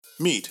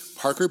Meet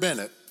Parker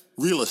Bennett,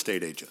 real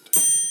estate agent.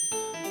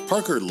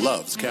 Parker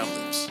loves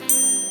Kamloops.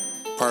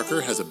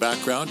 Parker has a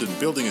background in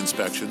building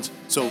inspections,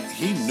 so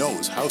he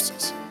knows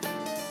houses.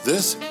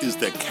 This is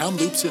the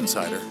Kamloops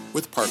Insider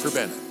with Parker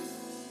Bennett.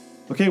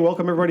 Okay,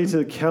 welcome everybody to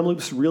the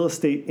Kamloops Real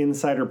Estate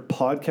Insider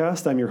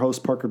podcast. I'm your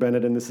host, Parker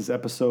Bennett, and this is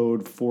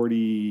episode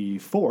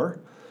 44.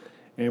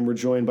 And we're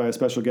joined by a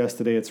special guest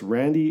today. It's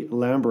Randy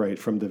Lambright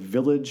from the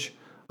village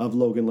of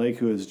Logan Lake,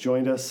 who has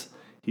joined us.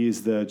 He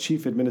is the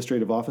Chief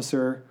Administrative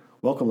Officer.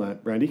 Welcome,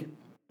 Randy.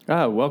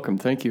 Welcome.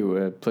 Thank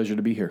you. Pleasure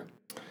to be here.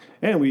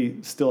 And we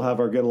still have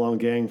our get along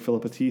gang.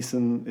 Philippa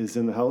Thiessen is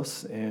in the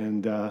house,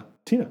 and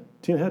Tina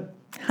Head.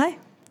 Hi.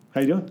 How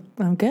you doing?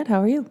 I'm good.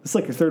 How are you? It's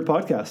like your third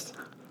podcast.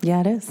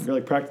 Yeah, it is. You're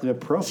like practically a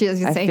pro. She was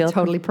going to say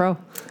totally pro.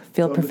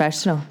 Feel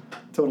professional.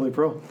 Totally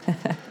pro.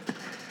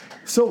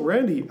 So,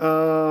 Randy,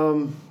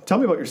 tell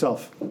me about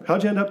yourself.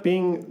 How'd you end up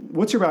being,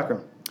 what's your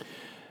background?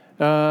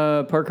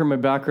 Parker, my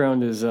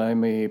background is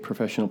I'm a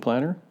professional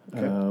planner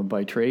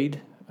by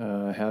trade.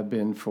 Have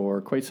been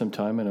for quite some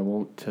time, and I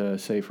won't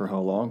say for how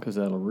long because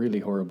that'll really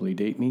horribly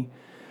date me.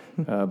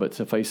 But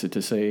suffice it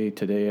to say,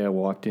 today I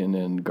walked in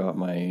and got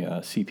my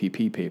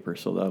CPP paper,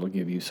 so that'll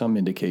give you some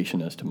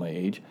indication as to my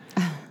age.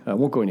 I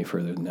won't go any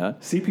further than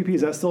that. CPP,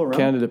 is that still around?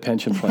 Canada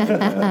Pension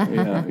Plan.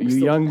 Yeah.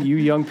 You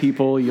young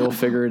people, you'll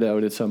figure it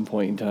out at some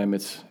point in time.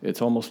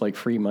 It's almost like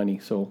free money,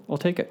 so I'll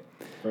take it.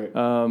 Right.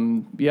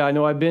 I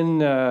know I've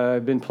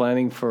been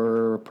planning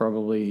for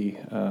probably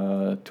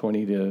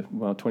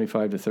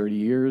 25 to 30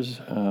 years.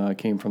 I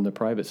came from the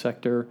private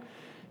sector,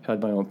 had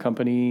my own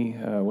company,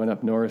 went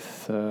up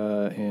north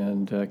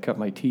and cut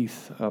my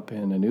teeth up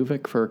in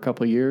Inuvik for a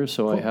couple of years.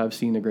 So cool. I have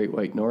seen the Great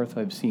White North.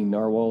 I've seen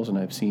narwhals and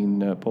I've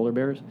seen polar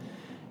bears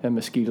and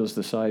mosquitoes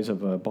the size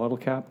of a bottle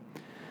cap.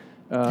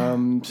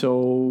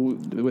 So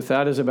with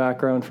that as a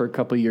background for a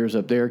couple of years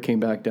up there,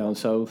 came back down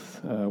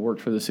south,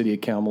 worked for the city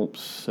of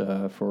Kamloops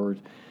for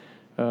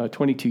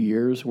 22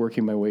 years,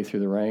 working my way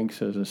through the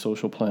ranks as a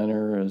social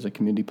planner, as a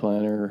community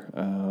planner,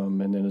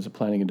 and then as a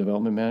planning and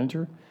development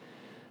manager.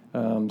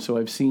 So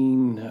I've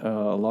seen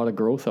a lot of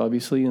growth,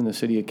 obviously, in the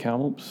city of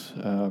Kamloops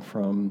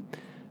from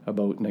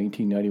about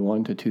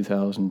 1991 to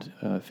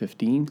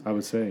 2015. I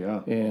would say,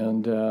 yeah.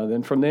 And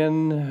then from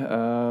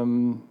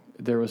then,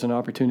 there was an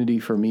opportunity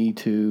for me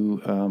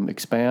to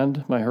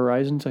expand my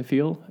horizons, I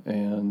feel,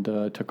 and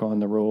took on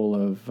the role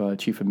of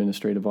Chief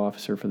Administrative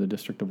Officer for the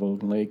District of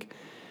Logan Lake.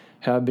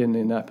 Have been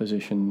in that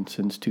position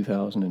since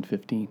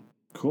 2015.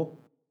 Cool.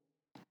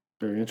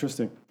 Very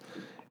interesting.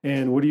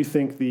 And what do you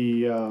think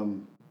the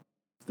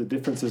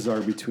differences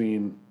are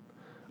between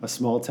a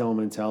small town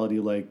mentality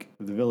like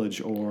the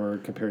village or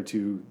compared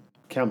to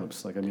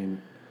Kamloops?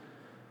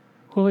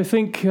 Well, I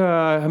think,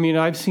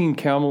 I've seen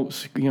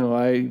Kamloops,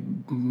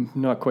 I'm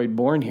not quite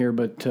born here,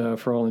 but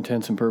for all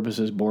intents and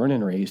purposes, born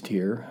and raised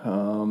here.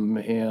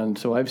 And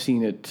so I've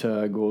seen it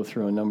go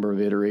through a number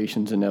of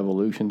iterations and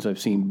evolutions. I've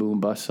seen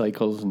boom-bust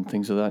cycles and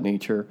things of that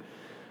nature.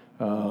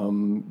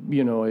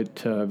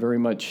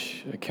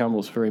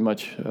 Kamloops very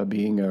much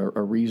being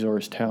a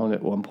resource town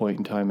at one point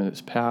in time in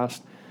its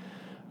past.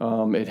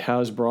 It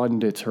has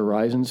broadened its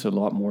horizons, a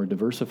lot more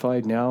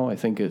diversified now. I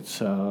think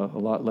it's a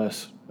lot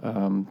less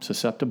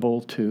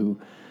susceptible to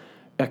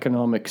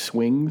economic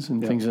swings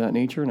and things of that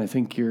nature, and I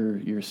think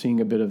you're seeing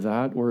a bit of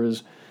that.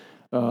 Whereas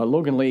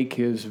Logan Lake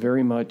is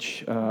very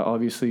much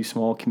obviously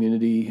small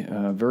community,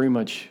 very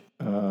much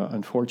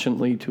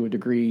unfortunately to a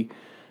degree,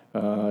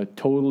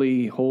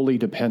 wholly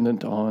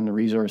dependent on the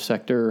resource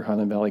sector.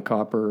 Highland Valley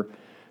Copper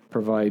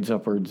provides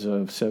upwards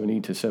of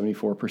 70 to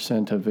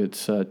 74% of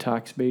its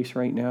tax base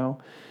right now.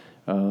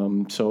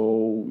 That's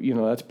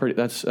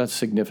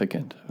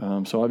significant.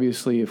 So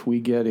obviously, if we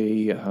get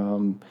a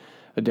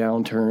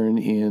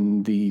downturn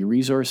in the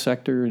resource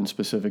sector and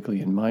specifically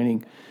in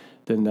mining,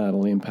 then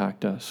that'll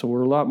impact us. So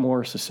we're a lot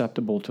more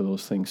susceptible to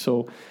those things.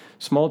 So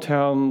small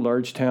town,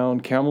 large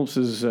town, Kamloops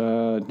is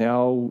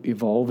now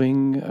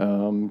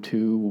evolving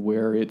to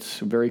where it's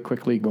very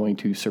quickly going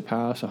to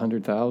surpass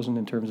 100,000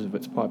 in terms of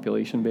its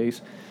population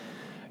base.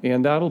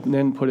 And that'll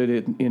then put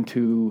it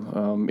into,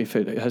 if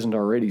it hasn't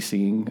already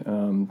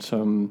seen,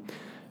 some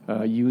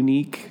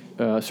unique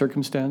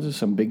circumstances,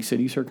 some big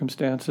city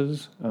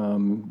circumstances,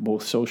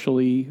 both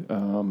socially,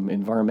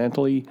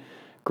 environmentally,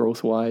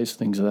 growth-wise,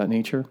 things of that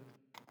nature.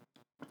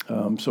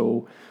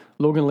 So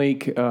Logan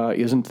Lake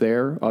isn't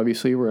there.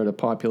 Obviously, we're at a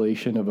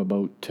population of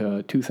about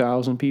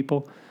 2,000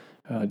 people,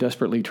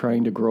 desperately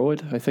trying to grow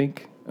it, I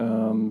think.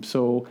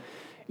 So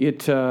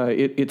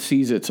it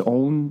sees its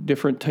own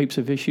different types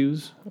of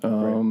issues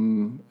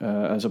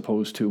as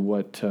opposed to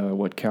what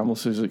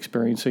Kamloops is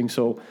experiencing.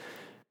 So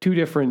two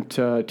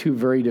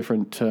very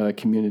different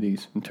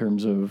communities in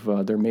terms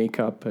of their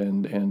makeup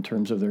and in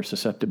terms of their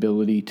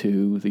susceptibility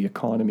to the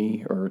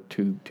economy or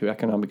to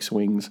economic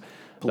swings,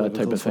 that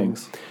type of thing.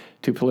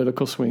 To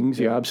political swings,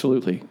 yeah,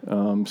 absolutely.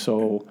 But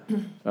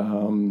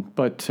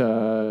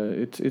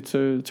it's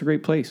a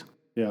great place.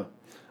 Yeah.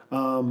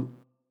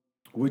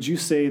 Would you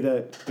say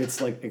that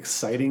it's like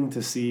exciting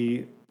to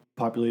see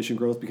population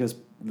growth because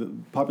the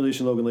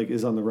population of Logan Lake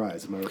is on the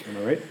rise? Am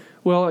I right?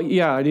 Well,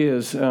 yeah, it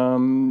is.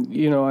 And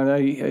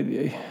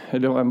I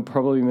don't. I'm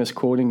probably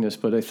misquoting this,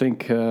 but I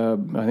think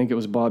it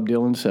was Bob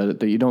Dylan said it,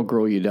 that you don't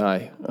grow, you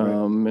die. Right.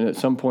 And at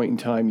some point in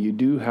time, you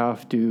do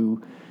have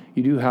to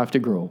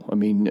grow. I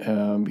mean,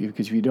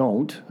 because if you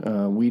don't,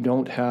 we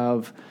don't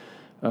have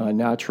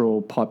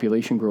natural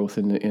population growth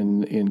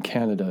in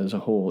Canada as a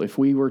whole. If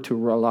we were to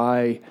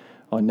rely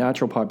on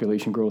natural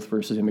population growth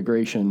versus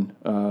immigration,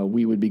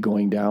 we would be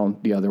going down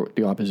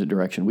the opposite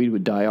direction. We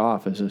would die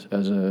off as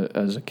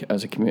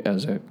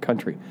a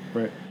country.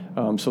 Right.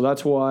 So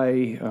that's why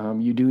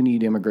you do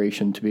need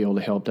immigration to be able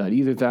to help that.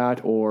 Either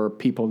that, or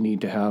people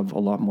need to have a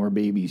lot more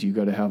babies. You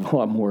got to have a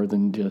lot more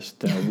than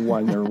just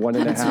one or one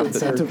and a half.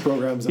 Incentive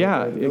programs.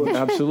 Yeah,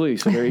 absolutely.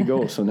 So there you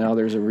go. So now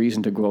there's a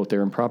reason to go out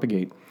there and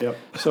propagate. Yep.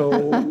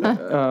 So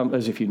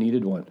as if you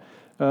needed one.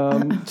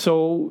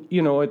 So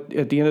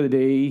at the end of the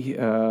day,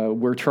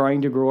 we're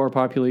trying to grow our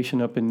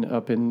population up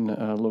in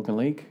Logan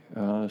Lake,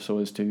 so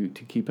as to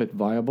keep it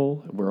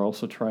viable. We're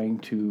also trying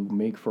to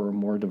make for a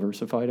more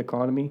diversified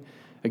economy,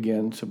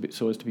 again,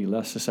 so as to be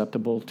less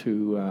susceptible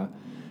to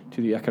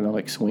the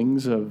economic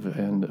swings of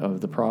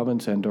the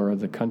province and or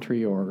the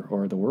country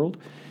or the world.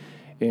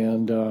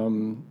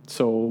 And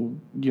so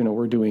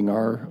we're doing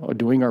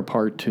our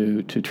part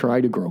to try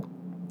to grow.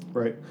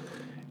 Right.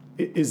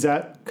 Is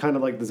that kind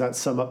of like, does that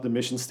sum up the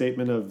mission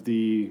statement of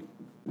the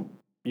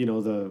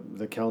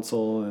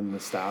council and the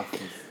staff of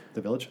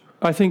the village?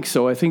 I think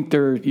so. I think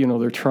they're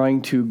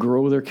trying to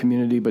grow their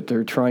community, but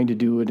they're trying to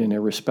do it in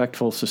a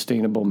respectful,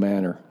 sustainable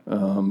manner,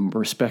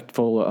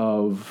 respectful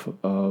of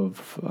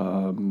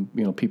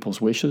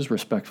people's wishes,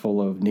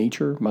 respectful of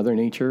nature, Mother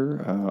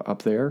Nature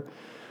up there.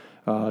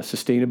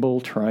 Sustainable,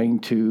 trying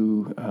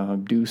to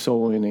do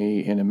so in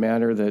a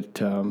manner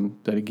that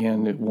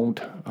again, it won't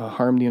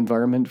harm the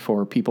environment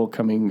for people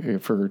coming,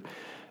 for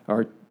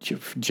our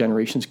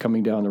generations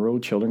coming down the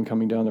road, children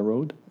coming down the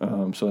road.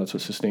 So that's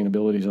what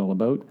sustainability is all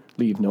about.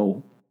 Leave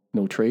no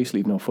trace,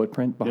 leave no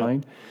footprint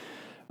behind.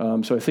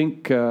 Yeah. So I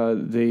think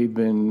they've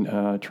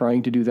been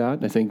trying to do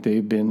that. I think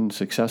they've been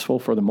successful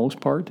for the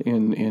most part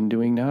in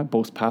doing that,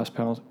 both past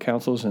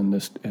councils and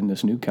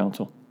this new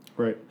council.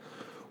 Right.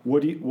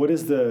 What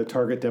is the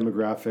target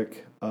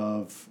demographic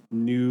of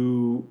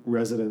new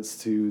residents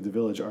to the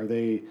village? Are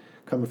they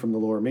coming from the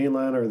Lower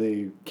Mainland? Are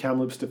they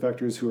Kamloops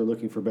defectors who are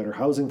looking for better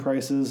housing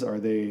prices?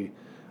 Are they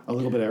a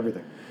little bit of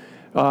everything?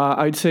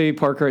 I'd say,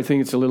 Parker, I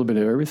think it's a little bit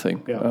of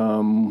everything. Yeah.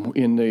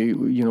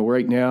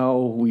 Right now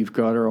we've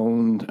got our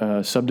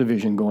own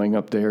subdivision going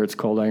up there. It's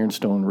called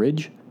Ironstone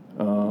Ridge.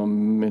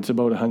 It's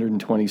about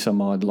 120 some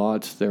odd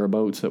lots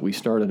thereabouts that we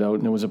started out,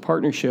 and it was a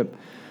partnership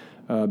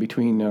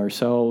between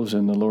ourselves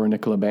and the Lower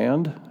Nicola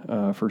Band,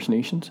 First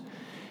Nations.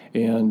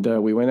 And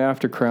we went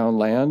after Crown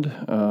land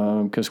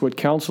because what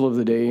Council of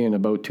the Day in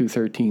about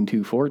 2013,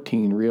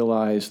 2014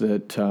 realized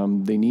that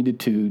they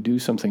needed to do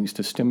some things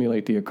to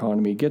stimulate the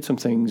economy, get some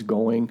things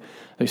going.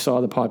 They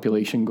saw the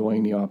population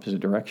going the opposite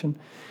direction.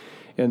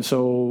 And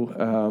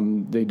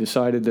so they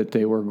decided that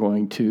they were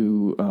going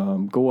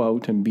to go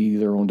out and be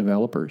their own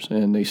developers.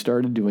 And they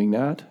started doing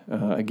that.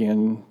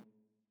 Again,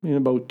 in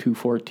about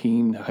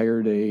 2014,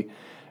 hired a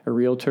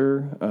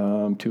realtor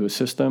to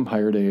assist them,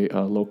 hired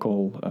a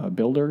local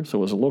builder. So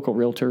it was a local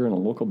realtor and a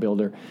local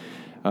builder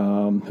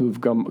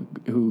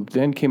who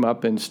then came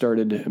up and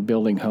started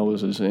building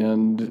houses.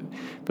 And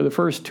for the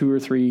first 2 or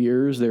 3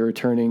 years, they were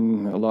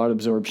turning a lot of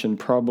absorption,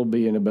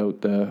 probably in about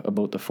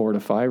the 4 to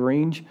 5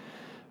 range.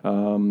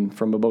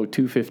 From about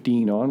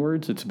 2015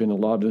 onwards, it's been a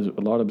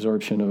lot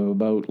absorption of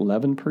about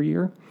 11 per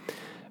year.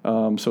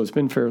 So it's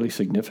been fairly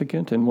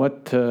significant. And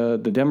what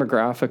the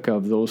demographic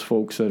of those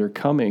folks that are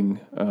coming,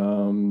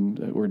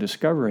 that we're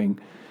discovering,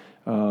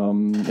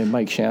 and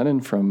Mike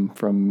Shannon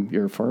from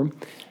your firm,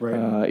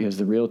 right, is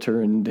the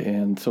realtor,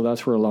 and so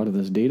that's where a lot of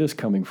this data is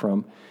coming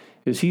from,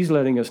 is he's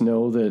letting us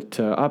know that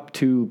up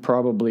to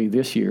probably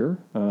this year,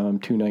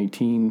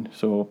 2019,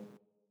 so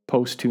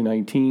post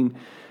 2019,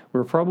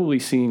 we're probably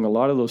seeing a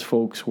lot of those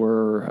folks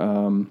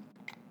were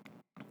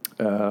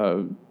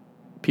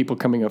people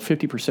coming out.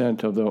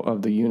 50%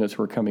 of the units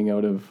were coming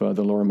out of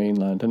the Lower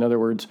Mainland. In other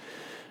words,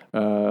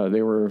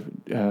 they were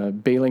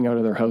bailing out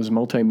of their house,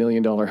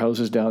 multi-million-dollar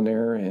houses down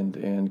there,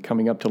 and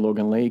coming up to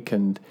Logan Lake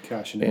and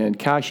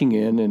cashing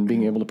in and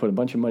being able to put a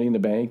bunch of money in the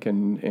bank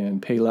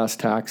and pay less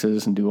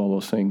taxes and do all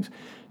those things.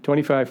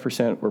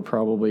 25% were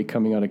probably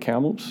coming out of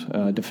Kamloops,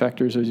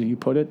 defectors, as you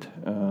put it,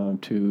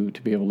 to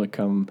be able to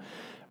come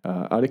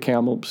out of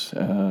Kamloops,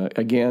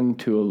 again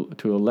to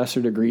a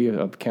lesser degree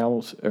of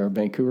Kamloops or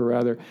Vancouver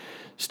rather,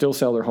 still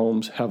sell their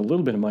homes, have a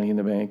little bit of money in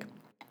the bank,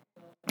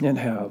 and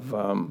have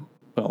a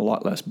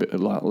lot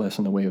less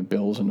in the way of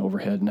bills and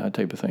overhead and that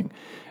type of thing,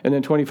 and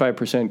then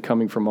 25%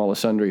 coming from all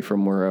sundry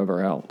from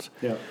wherever else.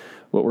 Yeah.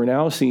 What we're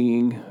now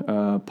seeing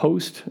that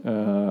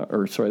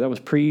was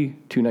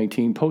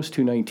pre-2019,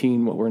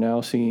 post-2019, what we're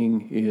now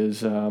seeing is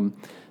the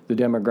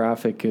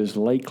demographic is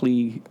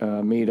likely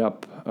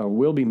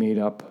will be made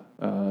up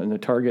And the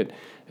target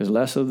is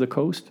less of the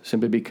coast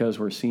simply because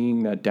we're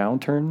seeing that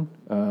downturn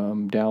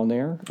down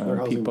there. Their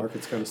housing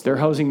market's kind of Their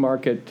housing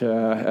market,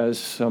 as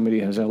somebody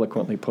has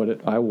eloquently put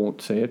it, I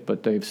won't say it,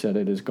 but they've said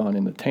it has gone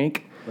in the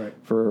tank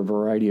for a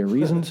variety of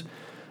reasons.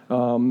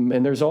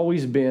 And there's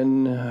always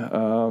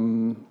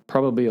been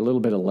probably a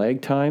little bit of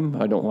lag time.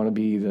 I don't want to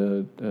be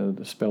the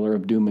speller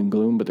of doom and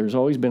gloom, but there's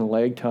always been a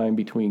lag time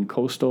between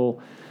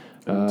coastal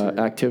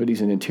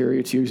activities and interior.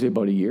 It's usually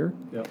about a year.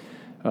 Yep.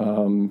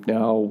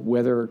 Now,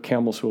 whether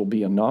Kamloops will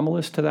be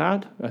anomalous to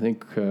that, I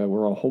think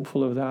we're all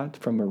hopeful of that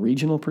from a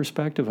regional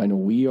perspective. I know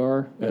we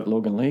are at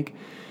Logan Lake.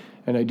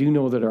 And I do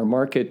know that our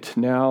market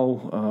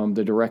now,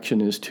 the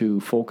direction is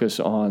to focus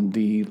on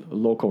the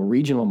local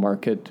regional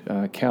market,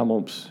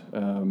 Kamloops,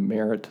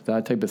 Merritt,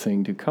 that type of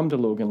thing, to come to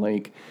Logan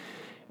Lake,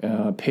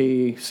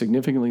 pay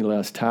significantly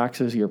less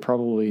taxes. Your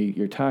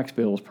tax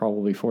bill is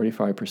probably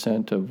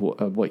 45%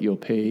 of what you'll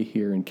pay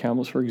here in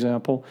Kamloops, for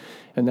example,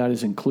 and that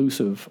is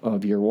inclusive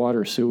of your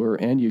water, sewer,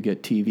 and you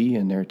get TV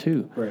in there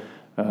too. Right.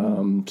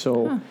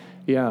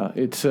 Yeah,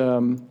 it's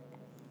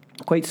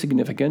quite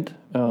significant,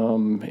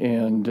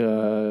 and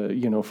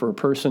for a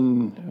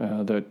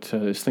person that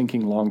is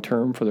thinking long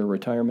term for their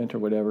retirement or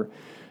whatever,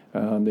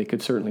 they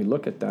could certainly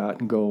look at that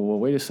and go, well,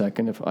 wait a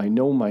second, if I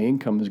know my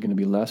income is going to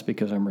be less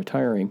because I'm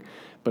retiring,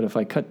 but if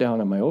I cut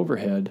down on my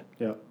overhead,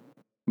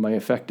 my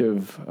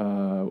effective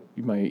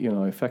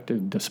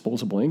effective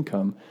disposable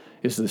income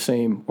is the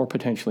same or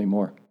potentially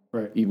more,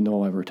 even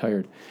though I've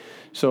retired.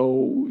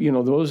 So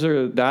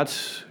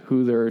that's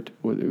who they're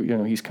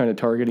he's kind of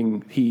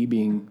targeting, he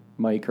being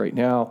Mike right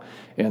now,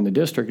 and the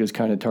district is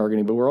kind of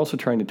targeting, but we're also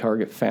trying to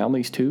target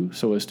families too,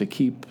 so as to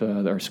keep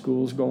our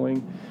schools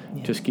going,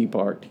 just keep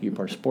our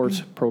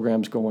sports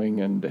programs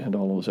going, and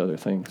all those other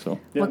things. So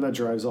and that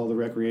drives all the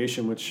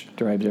recreation, which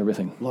drives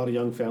everything. A lot of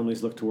young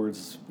families look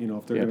towards,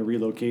 if they're going to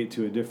relocate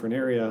to a different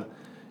area,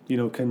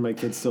 can my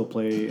kids still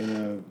play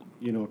in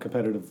a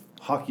competitive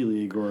hockey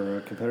league or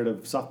a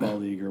competitive softball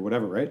league or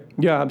whatever, right?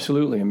 Yeah,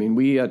 absolutely. I mean,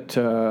 we at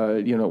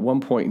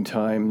one point in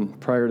time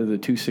prior to the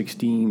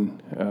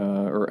 216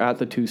 or at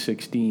the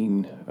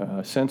 216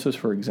 census,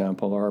 for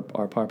example,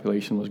 our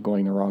population was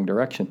going the wrong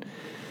direction.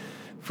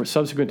 For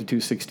subsequent to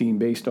 216,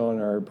 based on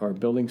our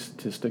building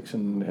statistics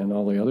and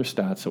all the other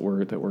stats that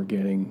we're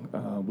getting,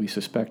 we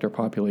suspect our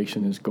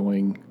population is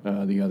going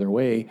the other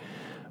way.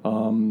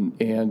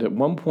 And at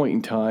one point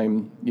in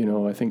time,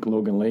 I think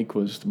Logan Lake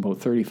was about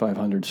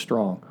 3,500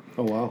 strong.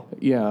 Oh, wow.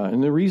 Yeah,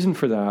 and the reason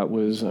for that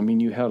was,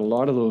 you had a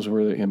lot of those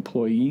were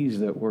employees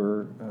that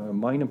were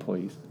mine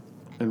employees.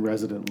 And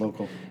resident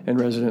local.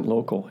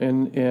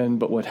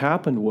 But what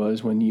happened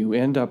was when you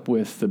end up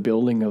with the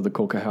building of the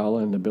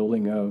Coquihalla and the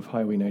building of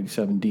Highway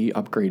 97D,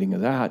 upgrading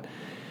of that,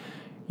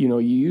 you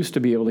used to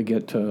be able to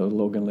get to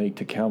Logan Lake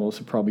to Kamloops.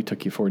 It probably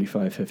took you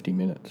 45, 50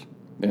 minutes.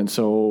 And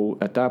so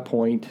at that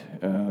point,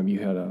 you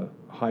had a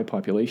high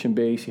population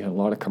base. You had a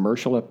lot of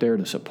commercial up there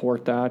to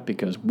support that,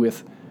 because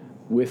with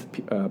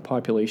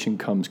population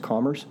comes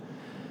commerce.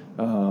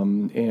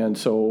 And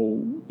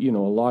so, a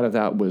lot of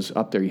that was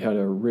up there. You had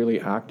a really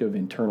active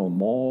internal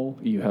mall.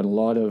 You had a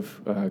lot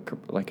of,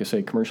 like I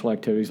say, commercial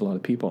activities, a lot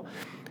of people.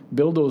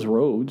 Build those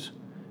roads,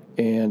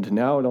 and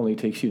now it only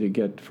takes you to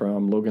get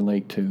from Logan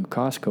Lake to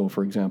Costco,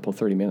 for example,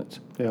 30 minutes.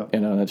 Yeah.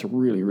 And that's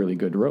really, really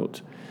good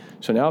roads.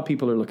 So now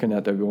people are looking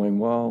at that going,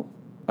 well,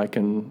 I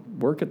can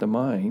work at the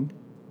mine,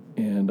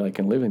 and I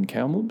can live in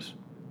Kamloops,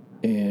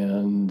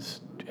 and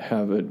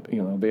have it,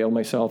 avail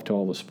myself to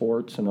all the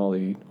sports and all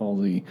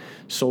the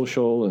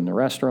social and the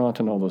restaurant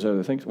and all those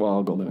other things. Well,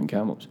 I'll go live in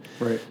Kamloops.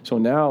 Right. So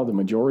now the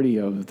majority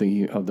of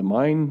the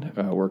mine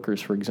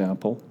workers, for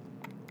example,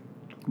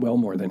 well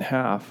more than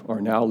half are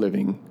now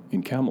living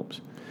in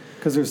Kamloops.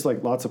 Because there's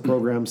lots of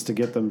programs to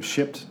get them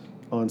shipped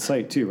on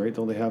site too, right?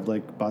 Don't they have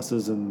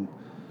buses and?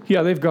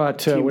 Yeah, they've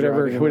got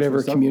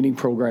whatever commuting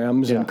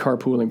programs and Yeah.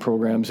 carpooling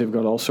programs. They've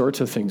got all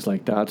sorts of things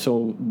like that.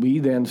 So we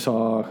then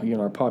saw,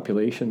 our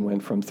population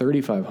went from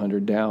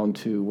 3,500 down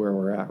to where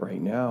we're at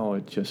right now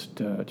at just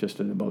at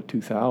about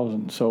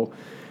 2,000. So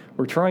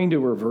we're trying to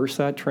reverse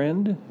that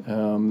trend,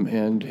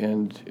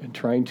 and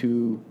trying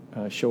to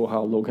show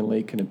how Logan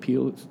Lake can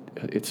appeal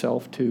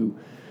itself to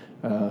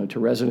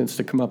residents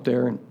to come up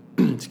there and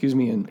excuse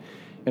me,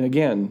 and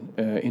again,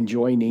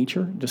 enjoy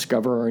nature,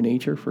 discover our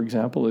nature, for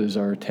example, is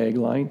our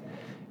tagline,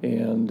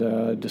 and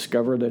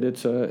discover that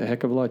it's a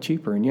heck of a lot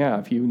cheaper. And yeah,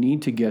 if you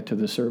need to get to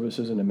the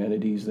services and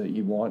amenities that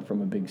you want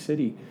from a big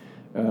city,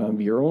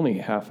 you're only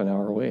half an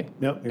hour away.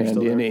 Yep, you're and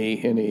still in there.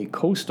 in a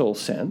coastal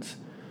sense,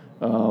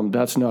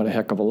 that's not a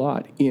heck of a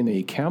lot. In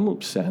a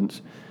Kamloops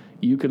sense,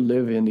 you could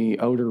live in the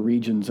outer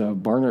regions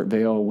of Barnard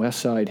Vale, West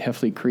Side,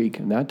 Heffley Creek,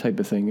 and that type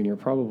of thing, and you're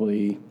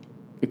probably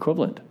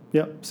equivalent.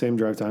 Yep, same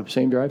drive time.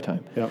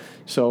 Yep.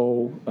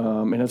 So,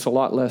 and it's a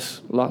lot less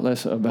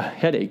of a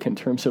headache in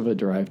terms of a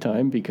drive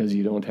time, because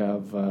you don't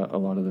have a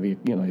lot of the,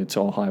 it's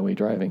all highway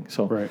driving.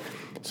 So, Right.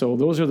 So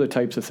those are the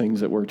types of things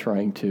that we're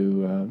trying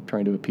to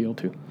appeal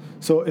to.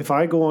 So if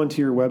I go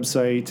onto your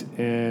website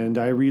and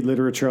I read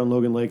literature on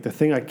Logan Lake, the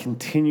thing I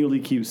continually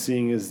keep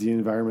seeing is the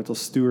environmental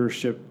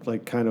stewardship,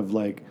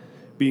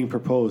 being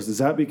proposed? Is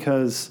that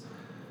because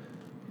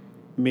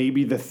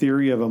maybe the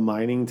theory of a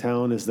mining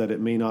town is that it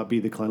may not be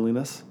the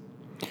cleanliness?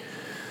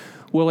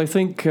 Well, I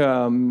think,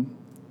 and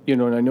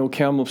I know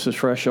Kamloops is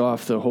fresh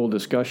off the whole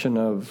discussion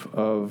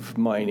of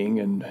mining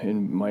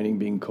and mining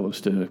being close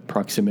to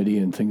proximity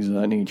and things of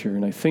that nature.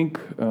 And I think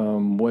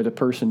what a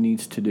person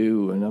needs to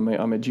do, and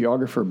I'm a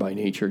geographer by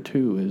nature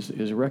too,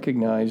 is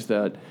recognize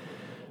that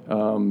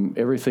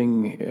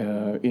everything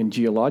in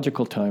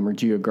geological time or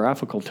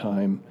geographical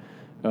time,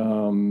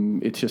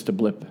 it's just a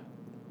blip.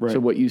 Right. So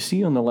what you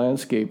see on the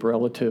landscape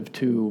relative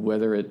to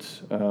whether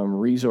it's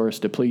resource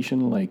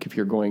depletion, like if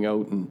you're going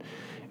out and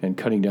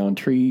cutting down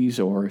trees,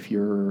 or if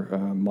you're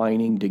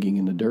mining, digging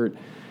in the dirt,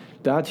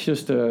 that's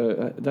just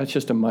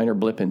a minor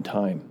blip in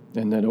time.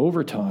 And then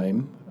over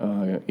time,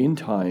 in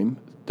time,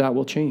 that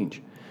will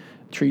change.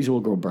 Trees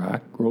will grow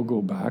back.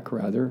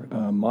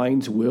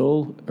 Mines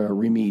will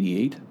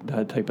remediate,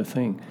 that type of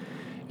thing.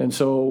 And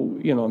so,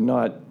 I'm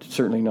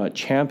certainly not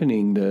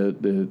championing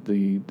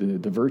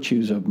the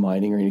virtues of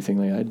mining or anything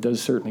like that. It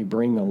does certainly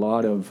bring a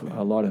lot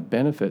of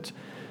benefits.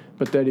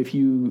 But that if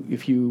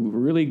you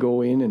really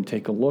go in and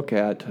take a look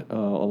at a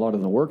lot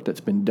of the work that's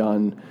been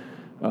done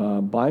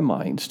by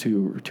mines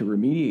to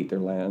remediate their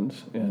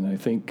lands, and I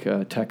think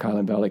Tech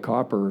Highland Valley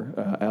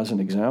Copper, as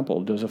an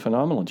example, does a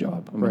phenomenal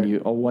job. I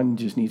mean, one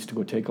just needs to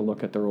go take a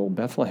look at their old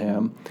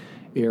Bethlehem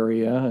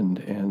area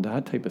and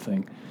that type of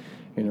thing,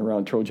 and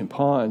around Trojan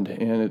Pond,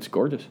 and it's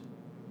gorgeous.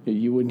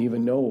 You wouldn't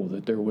even know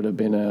that there would have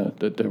been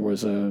there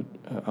was a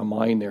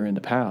mine there in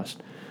the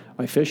past.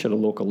 I fish at a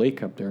local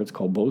lake up there. It's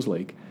called Bowes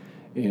Lake.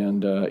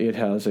 And it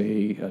has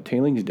a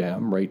tailings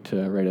dam right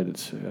at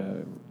its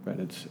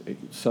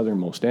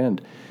southernmost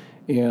end,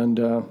 and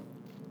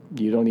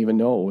you don't even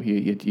know.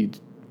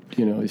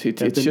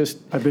 It's just.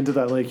 I've been to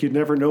that lake. You'd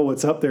never know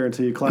what's up there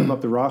until you climb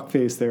up the rock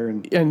face there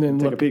and then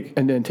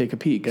take a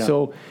peek. Yeah.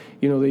 So,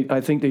 I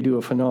think they do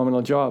a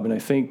phenomenal job. And I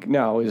think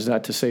now, is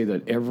that to say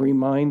that every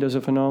mine does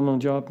a phenomenal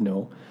job?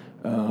 No.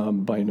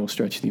 By no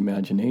stretch of the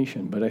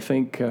imagination. But I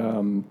think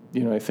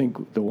I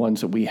think the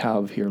ones that we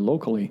have here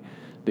locally,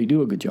 they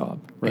do a good job,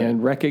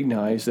 and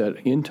recognize that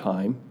in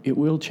time it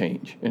will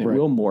change and it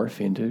will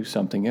morph into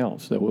something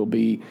else. There'll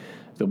be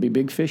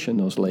big fish in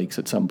those lakes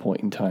at some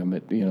point in time.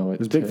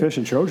 There's big fish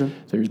in Trojan.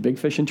 There's big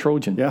fish in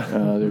Trojan. Yeah.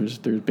 There's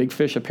big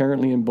fish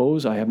apparently in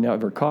Bowes. I have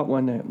never caught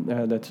one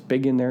that's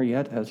big in there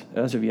yet,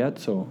 as of yet.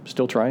 So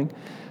still trying.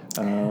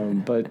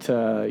 It's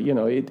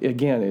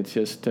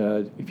just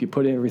if you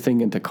put everything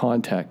into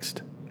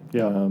context,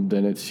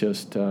 then it's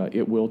just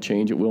it will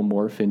change. It will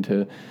morph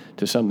into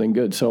something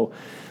good. So.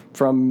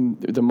 From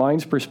the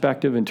mine's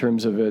perspective, in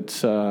terms of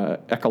its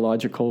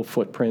ecological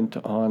footprint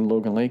on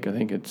Logan Lake, I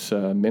think it's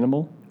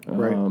minimal.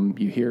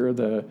 You hear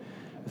the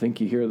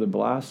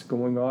blasts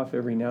going off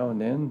every now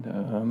and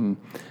then.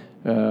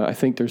 I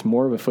think there's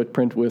more of a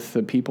footprint with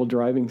the people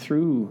driving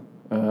through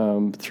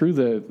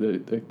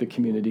the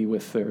community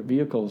with their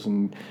vehicles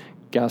and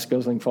gas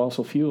guzzling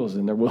fossil fuels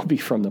than there will be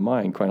from the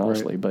mine, quite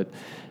honestly. But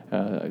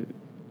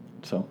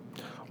so,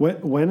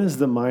 when is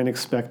the mine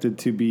expected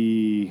to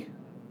be?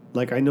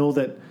 Like, I know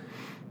that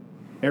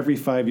every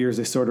 5 years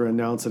they sort of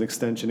announce an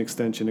extension.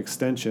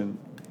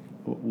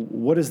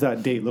 What does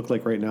that date look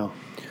like right now?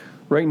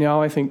 Right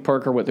now, I think,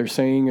 Parker, what they're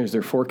saying is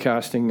they're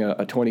forecasting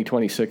a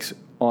 2026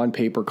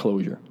 on-paper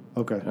closure.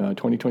 Okay.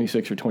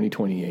 2026 or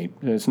 2028.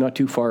 And it's not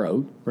too far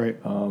out. Right.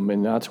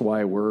 And that's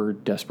why we're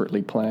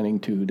desperately planning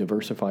to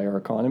diversify our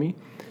economy.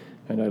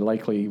 And I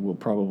likely will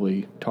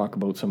probably talk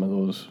about some of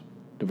those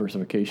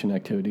diversification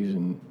activities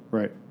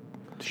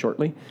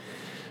shortly.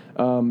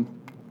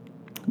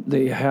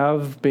 They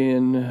have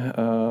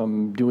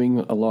been doing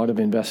a lot of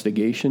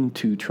investigation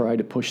to try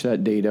to push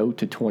that date out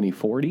to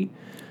 2040.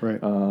 Right.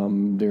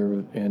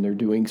 They're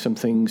doing some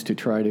things to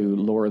try to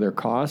lower their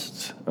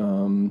costs.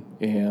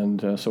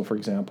 So, for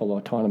example,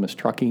 autonomous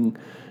trucking,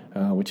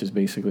 which is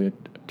basically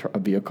a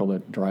vehicle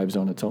that drives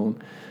on its own.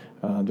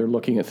 They're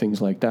looking at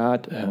things like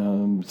that.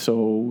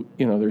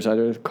 There's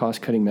other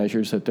cost-cutting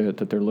measures that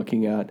they're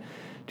looking at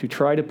to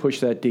try to push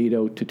that date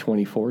out to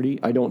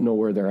 2040. I don't know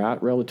where they're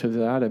at relative to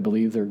that. I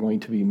believe they're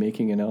going to be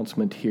making an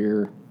announcement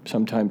here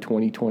sometime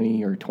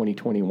 2020 or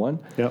 2021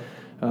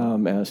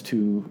 as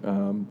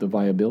to the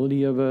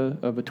viability of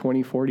a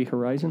 2040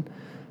 horizon.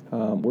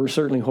 We're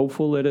certainly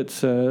hopeful that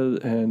it's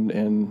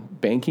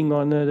and banking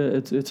on that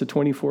it's a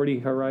 2040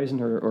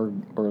 horizon or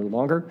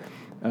longer.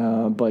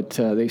 But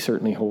they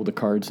certainly hold the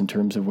cards in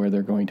terms of where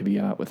they're going to be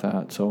at with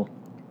that. So,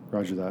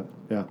 Roger that.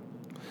 Yeah.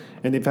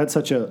 And they've had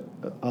such a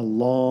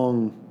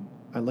long,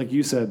 like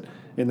you said,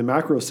 in the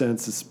macro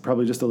sense, it's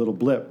probably just a little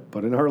blip.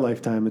 But in our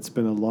lifetime, it's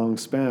been a long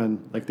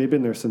span. Like, they've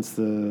been there since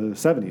the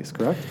 70s,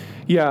 correct?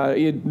 Yeah,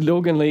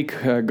 Logan Lake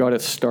got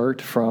its start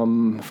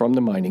from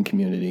the mining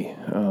community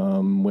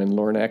when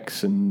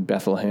Lornex and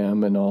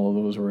Bethlehem and all of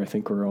those were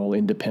all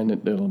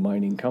independent little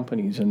mining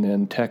companies. And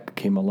then Tech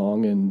came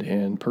along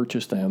and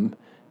purchased them,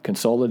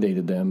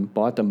 consolidated them,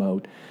 bought them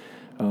out.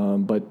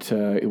 But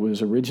it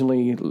was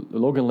originally,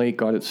 Logan Lake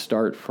got its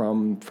start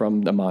from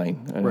the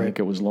mine. And I think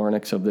it was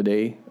Lornex of the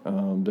day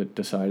that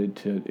decided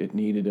it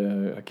needed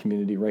a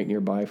community right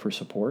nearby for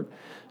support.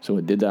 So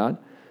it did that.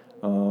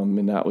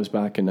 And that was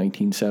back in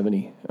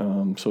 1970.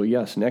 So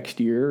yes, next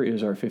year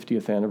is our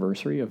 50th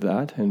anniversary of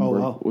that. And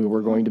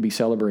we're going to be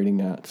celebrating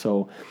that.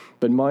 So,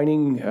 but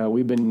mining,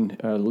 we've been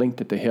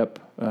linked at the hip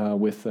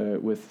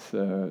with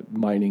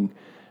mining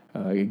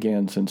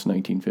again since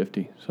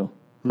 1950. So,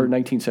 or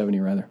 1970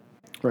 rather.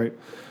 Right.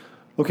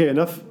 Okay,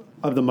 enough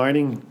of the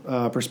mining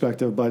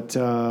perspective, but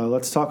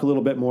let's talk a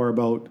little bit more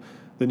about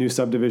the new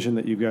subdivision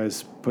that you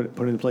guys put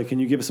into play. Can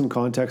you give us some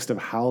context of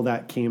how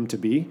that came to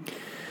be?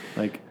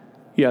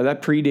 Yeah,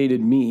 that predated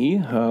me,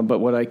 but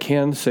what I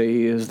can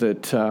say is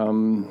that,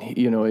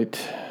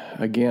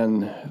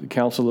 again, the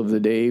council of the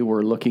day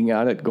were looking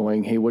at it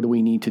going, hey, what do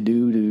we need to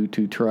do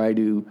to try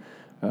to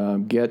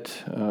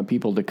get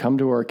people to come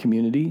to our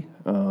community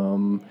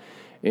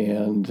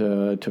and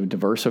to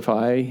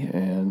diversify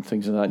and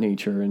things of that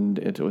nature. And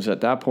it was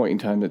at that point in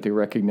time that they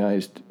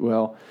recognized,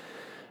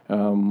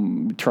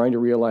 trying to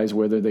realize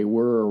whether they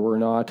were or were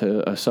not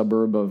a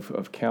suburb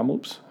of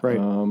Kamloops. Right.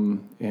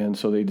 And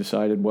so they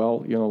decided,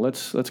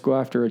 let's go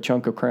after a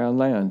chunk of Crown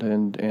land.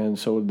 And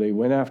so they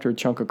went after a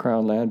chunk of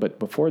Crown land, but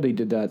before they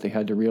did that, they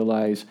had to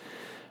realize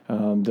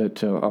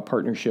that a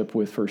partnership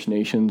with First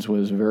Nations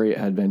was very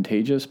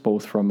advantageous,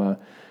 both from a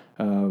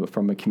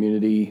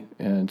community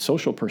and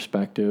social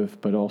perspective,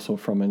 but also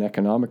from an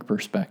economic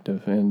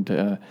perspective.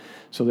 And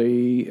so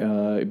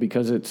they,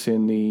 because it's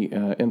in the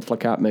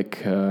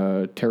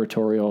Ntlakatmik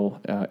territorial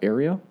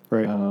area,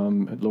 right.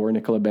 Lower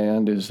Nicola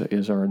Band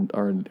is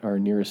our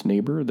nearest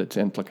neighbor that's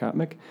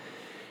Ntlakatmik.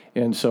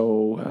 And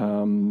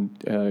so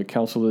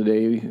Council of the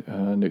Day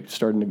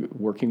started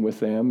working with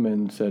them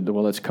and said,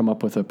 well, let's come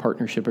up with a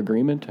partnership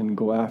agreement and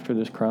go after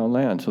this Crown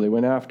land. So they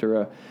went after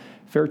a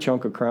fair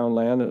chunk of Crown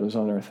land that was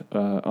on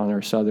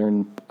our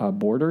southern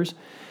borders,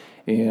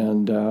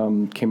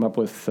 and came up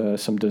with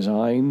some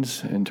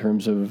designs in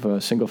terms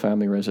of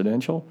single-family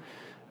residential,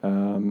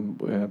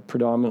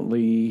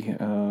 predominantly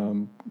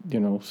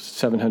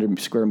 700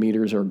 square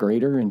meters or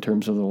greater in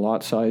terms of the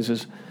lot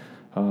sizes.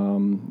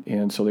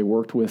 And so they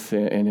worked with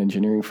an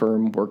engineering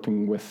firm,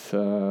 working with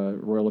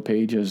Royal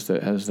LePage as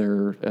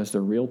their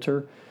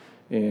realtor,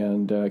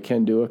 and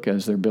Ken Duick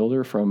as their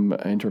builder from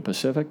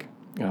Inter-Pacific.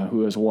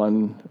 Who has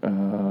won,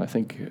 I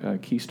think,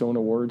 Keystone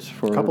Awards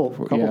for a couple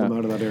of them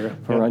out of that area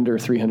for under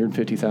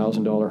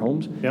 $350,000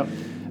 homes. Yep.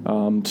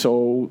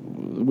 So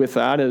with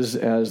that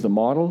as the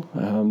model,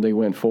 they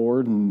went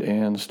forward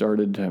and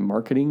started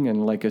marketing,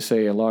 and like I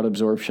say, a lot of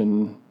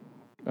absorption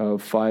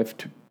of five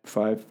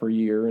per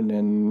year, and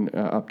then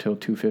up till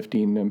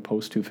 215, and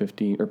post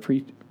 215 or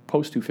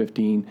post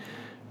 215.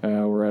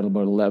 We're at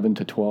about 11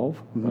 to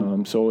 12.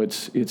 Mm-hmm. So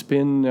it's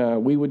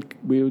been we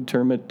would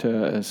term it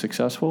as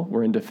successful.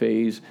 We're into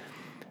phase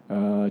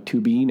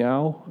 2B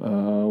now,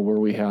 where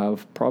we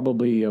have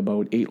probably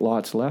about 8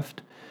 lots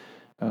left.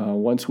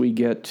 Once we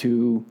get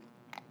to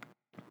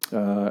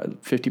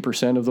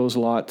 50% of those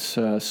lots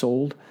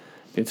sold,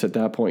 it's at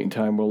that point in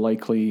time we'll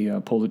likely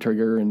pull the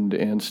trigger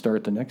and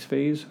start the next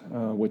phase,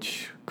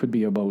 which could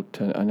be about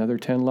another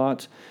 10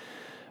 lots.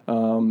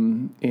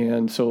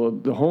 And so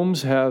the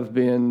homes have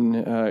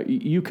been,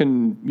 you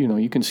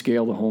can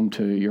scale the home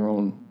to your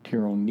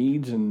own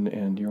needs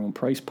and your own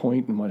price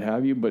point and what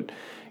have you, but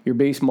your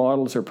base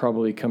models are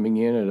probably coming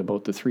in at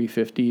about the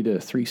 350 to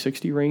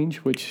 360 range,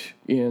 which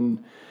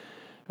in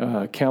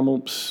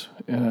Kamloops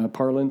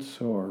parlance,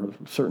 or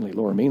certainly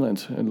Lower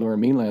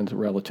Mainland's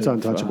relative. It's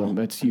untouchable.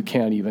 You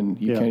can't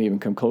even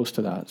come close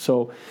to that.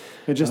 So,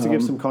 and just to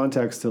give some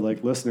context to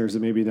listeners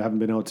that maybe haven't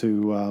been out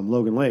to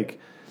Logan Lake,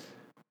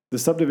 the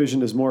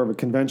subdivision is more of a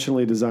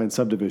conventionally designed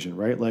subdivision,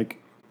 right?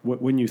 Like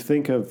when you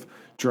think of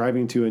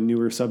driving to a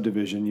newer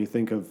subdivision, you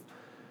think of,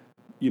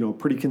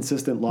 pretty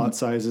consistent lot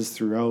sizes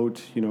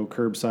throughout,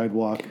 curb,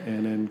 sidewalk,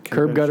 and then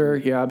curb gutter.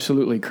 Yeah,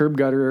 absolutely. Curb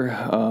gutter,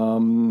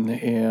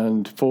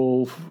 and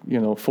full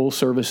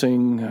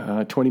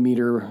servicing, 20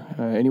 meter,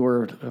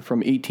 anywhere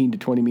from 18 to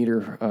 20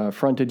 meter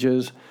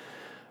frontages.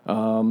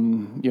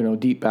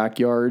 Deep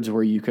backyards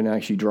where you can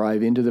actually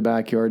drive into the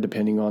backyard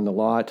depending on the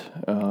lot.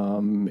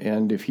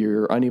 And if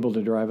you're unable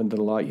to drive into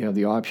the lot, you have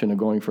the option of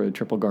going for a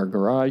triple car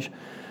garage,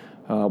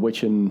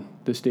 which in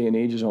this day and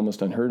age is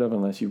almost unheard of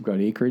unless you've got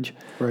acreage.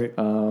 Right.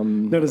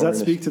 Now, does that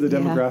speak to the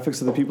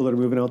demographics of the people that are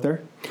moving out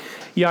there?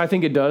 Yeah, I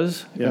think it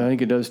does. Yeah. I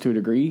think it does to a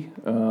degree.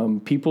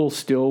 People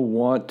still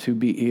want to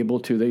be able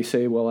to, they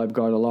say, well, I've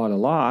got a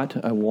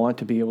lot. I want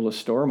to be able to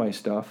store my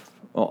stuff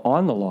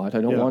on the lot. I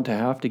don't want to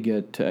have to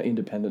get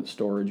independent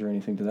storage or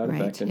anything to that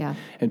effect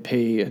and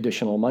pay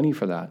additional money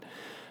for that.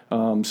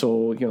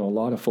 So a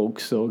lot of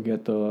folks, they'll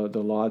get the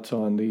lots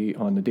on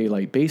the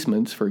daylight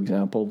basements, for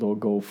example. They'll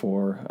go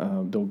for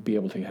they'll be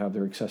able to have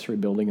their accessory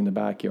building in the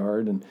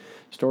backyard and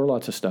store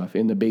lots of stuff.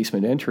 In the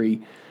basement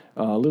entry,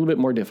 a little bit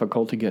more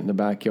difficult to get in the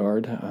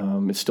backyard.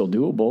 It's still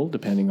doable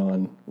depending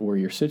on where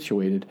you're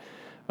situated.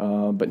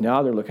 But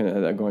now they're looking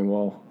at that going,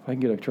 well, if I can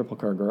get a triple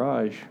car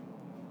garage,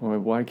 well,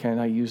 why can't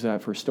I use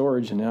that for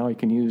storage? And now I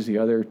can use the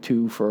other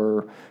two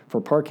for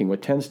parking.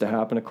 What tends to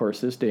happen, of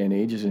course, this day and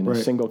age is in a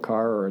single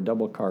car or a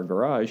double car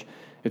garage,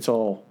 it's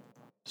all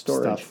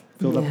storage. Stuff.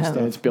 Filled up with stuff.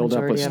 And it's filled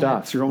up with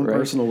stuff. It's your own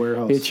personal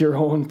warehouse. It's your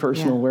own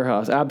personal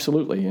warehouse,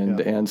 absolutely.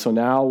 And so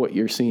now what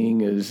you're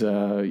seeing is,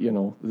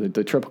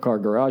 the triple car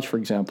garage, for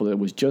example, that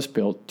was just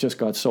built, just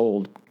got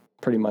sold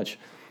pretty much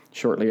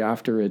shortly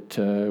after it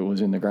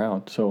was in the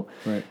ground. So,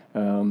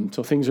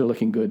 so things are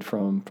looking good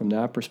from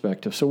that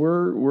perspective. So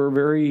we're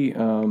very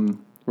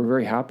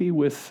happy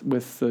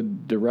with the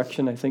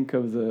direction, I think,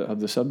 of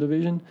the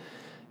subdivision.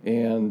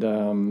 And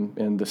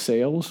the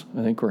sales,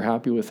 I think we're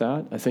happy with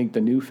that. I think the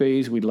new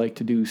phase, we'd like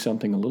to do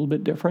something a little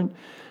bit different.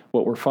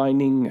 What we're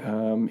finding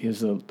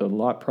is the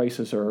lot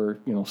prices are,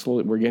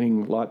 slowly, we're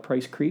getting lot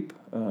price creep.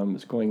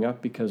 It's going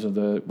up because of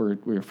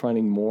we're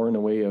finding more in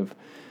the way of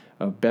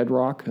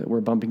bedrock that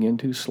we're bumping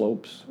into,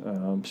 slopes,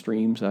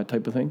 streams, that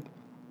type of thing,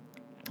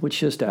 which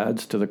just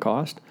adds to the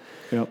cost.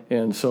 Yep.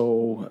 And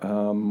so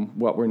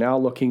what we're now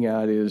looking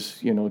at is,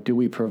 do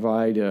we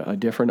provide a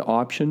different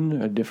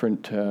option, a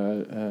different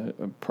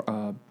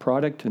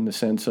product in the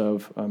sense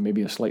of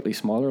maybe a slightly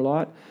smaller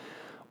lot,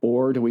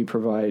 or do we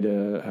provide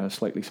a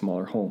slightly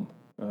smaller home?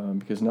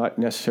 Because not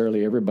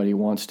necessarily everybody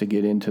wants to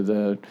get into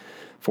the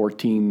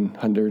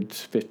 1,400,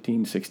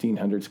 1,500,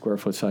 1,600 square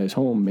foot size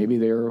home. Maybe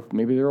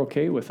they're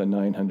okay with a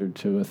 900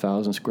 to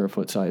 1,000 square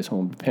foot size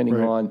home,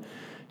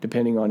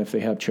 depending on if they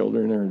have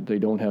children or they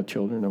don't have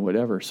children or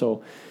whatever.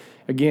 So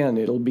again,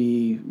 it'll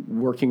be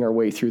working our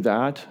way through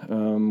that.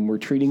 We're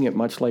treating it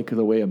much like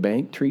the way a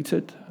bank treats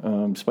it,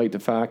 despite the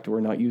fact we're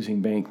not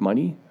using bank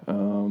money.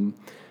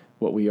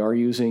 What we are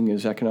using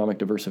is economic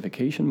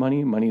diversification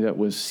money that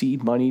was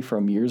seed money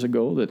from years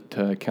ago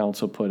that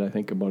council put, I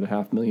think, about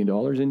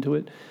 $500,000 into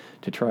it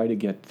to try to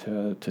get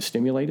to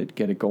stimulate it,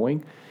 get it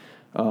going.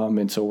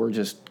 And so we're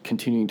just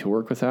continuing to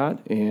work with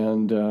that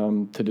and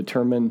to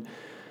determine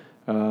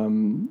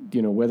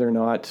whether or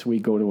not we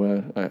go to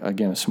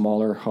a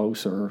smaller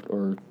house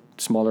or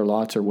smaller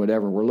lots or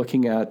whatever. We're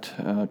looking at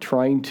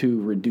trying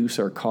to reduce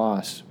our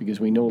costs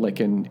because we know, like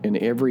in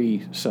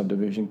every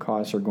subdivision,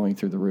 costs are going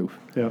through the roof.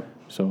 Yeah.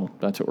 So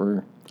that's what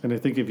we're. And I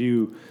think if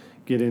you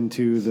get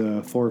into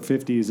the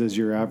 450s as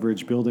your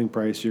average building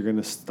price, you're going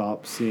to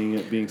stop seeing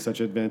it being such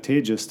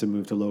advantageous to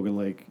move to Logan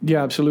Lake.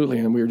 Yeah, absolutely.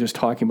 And we were just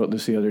talking about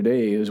this the other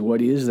day, is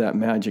what is that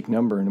magic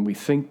number? And we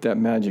think that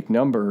magic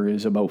number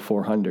is about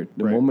 400.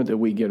 The moment that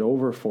we get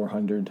over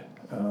 400,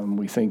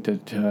 we think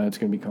that it's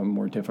going to become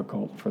more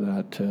difficult for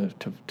that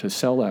to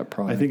sell that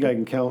product. I think I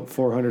can count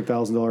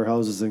 $400,000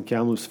 houses in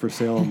Kamloops for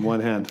sale on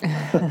one hand.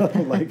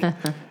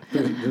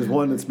 There's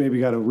one that's maybe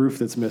got a roof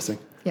that's missing.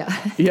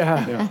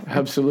 Yeah,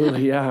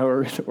 absolutely. Yeah,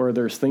 or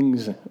there's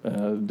things,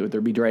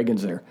 there'd be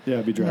dragons there. Yeah,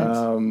 it'd be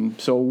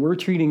dragons. So we're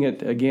treating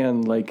it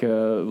again like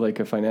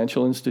a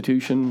financial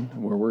institution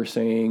where we're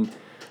saying,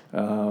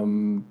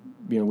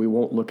 we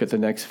won't look at the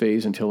next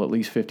phase until at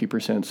least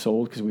 50%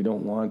 sold because we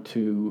don't want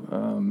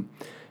to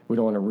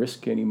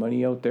risk any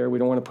money out there. We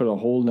don't want to put a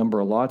whole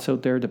number of lots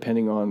out there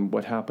depending on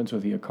what happens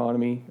with the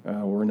economy.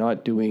 We're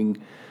not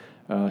doing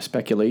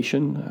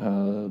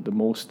speculation. The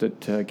most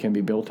that can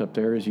be built up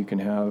there is you can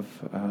have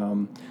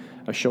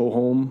a show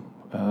home,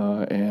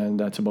 and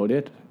that's about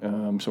it.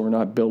 So we're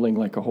not building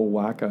like a whole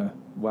whack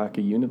of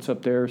units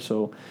up there.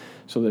 So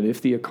that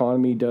if the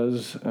economy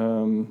does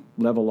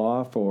level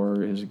off or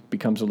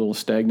becomes a little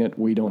stagnant,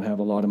 we don't have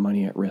a lot of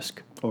money at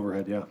risk.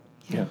 Overhead,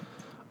 yeah.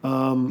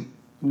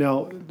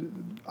 Now,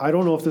 I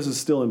don't know if this is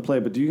still in play,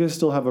 but do you guys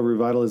still have a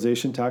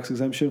revitalization tax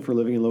exemption for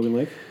living in Logan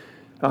Lake?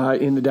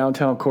 In the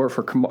downtown core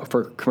for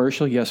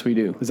commercial, yes, we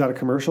do. Is that a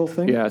commercial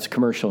thing? Yeah, it's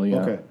commercial. Yeah.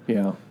 Okay.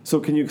 Yeah. So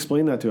can you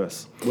explain that to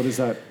us? What does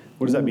that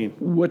mean?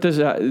 What does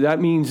that? That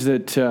means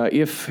that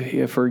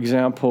if for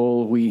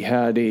example we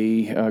had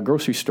a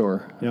grocery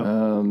store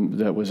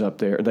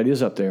that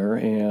is up there,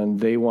 and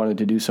they wanted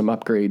to do some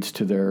upgrades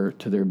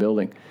to their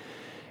building,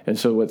 and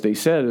so what they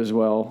said is,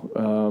 well,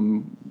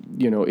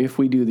 if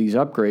we do these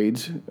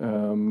upgrades,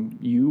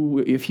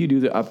 if you do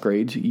the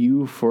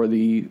upgrades, for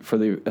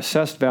the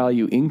assessed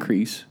value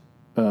increase,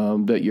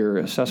 that your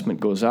assessment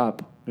goes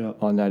up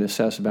on that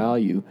assessed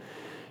value,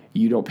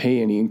 you don't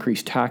pay any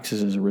increased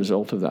taxes as a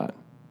result of that.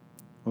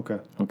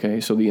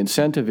 Okay. So the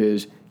incentive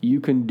is you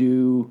can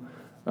do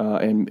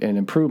and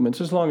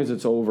improvements as long as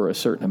it's over a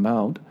certain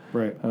amount.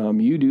 Right.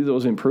 You do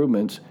those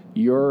improvements,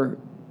 your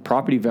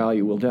property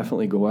value will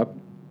definitely go up.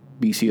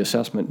 BC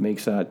Assessment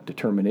makes that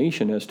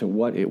determination as to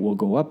what it will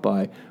go up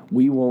by.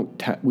 We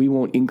won't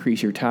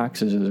increase your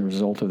taxes as a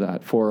result of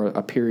that for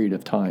a period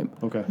of time.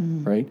 Okay.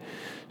 Right.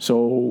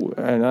 So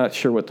I'm not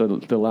sure what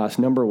the last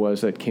number was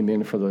that came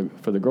in for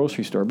the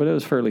grocery store, but it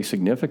was fairly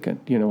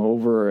significant. These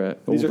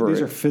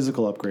are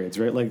physical upgrades,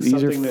 right? Like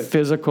these are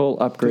physical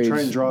upgrades to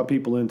try and draw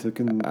people in to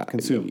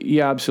consume.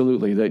 Yeah,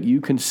 absolutely. That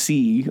you can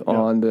see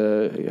on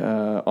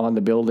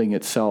the building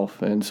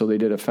itself, and so they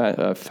did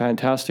a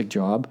fantastic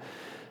job.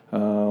 Right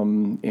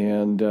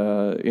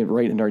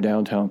in our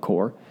downtown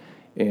core.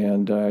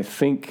 And I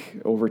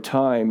think over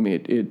time,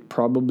 it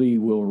probably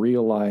will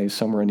realize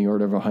somewhere in the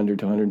order of $100,000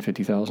 to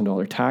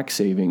 $150,000 tax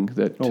saving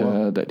that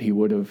that he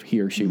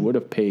or she would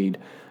have paid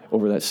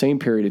over that same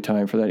period of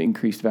time for that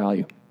increased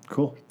value.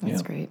 Cool.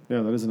 That's great.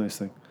 Yeah, that is a nice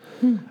thing.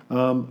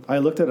 I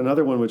looked at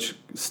another one which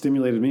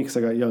stimulated me because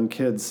I got young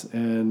kids,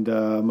 and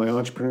my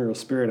entrepreneurial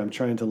spirit, I'm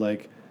trying to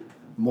like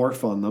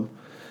morph on them.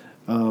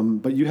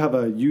 But you have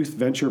a youth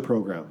venture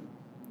program.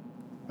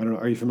 I don't know.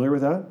 Are you familiar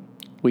with that?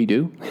 We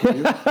do.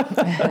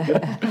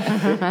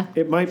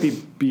 It might be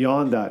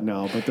beyond that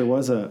now, but there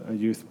was a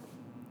youth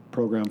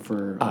program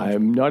for...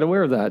 I'm not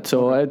aware of that,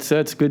 so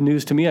that's good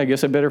news to me. I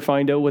guess I better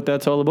find out what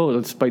that's all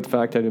about, despite the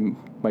fact that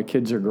my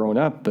kids are grown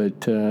up,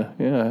 but I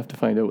have to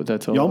find out what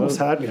that's all about. You almost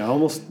had me. I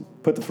almost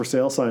put the for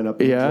sale sign up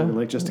in Logan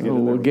Lake just to get in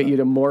there. We'll get you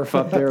to morph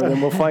up there, and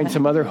then we'll find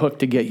some other hook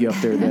to get you up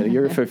there. Then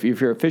if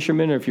you're a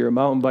fisherman or if you're a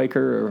mountain biker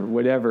or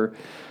whatever,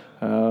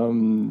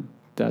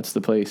 that's the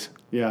place.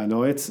 Yeah,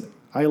 no,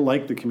 I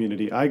like the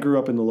community. I grew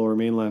up in the Lower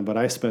Mainland, but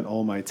I spent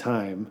all my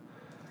time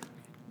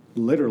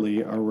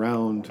literally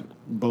around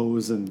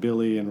Bose and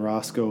Billy and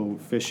Roscoe,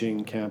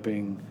 fishing,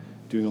 camping,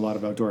 doing a lot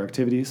of outdoor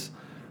activities.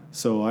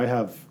 So I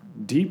have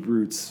deep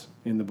roots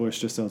in the bush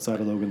just outside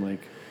of Logan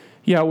Lake.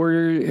 Yeah,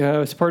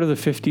 we're it's part of the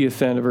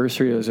 50th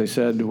anniversary, as I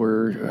said.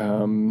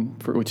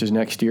 Which is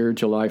next year,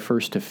 July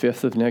 1st to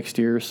 5th of next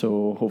year.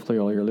 So hopefully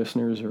all your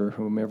listeners or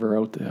whomever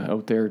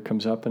out there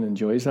comes up and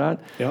enjoys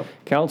that. Yep.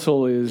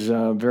 Council is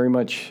very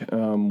much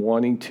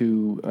wanting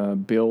to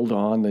build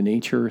on the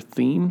nature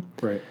theme.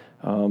 Right.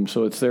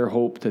 So it's their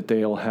hope that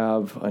they'll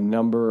have a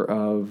number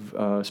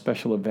of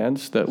special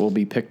events that will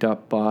be picked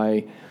up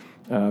by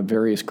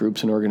various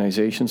groups and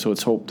organizations. So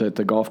it's hoped that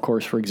the golf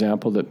course, for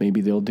example, that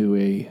maybe they'll do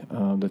a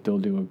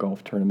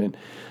golf tournament.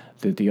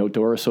 That the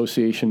Outdoor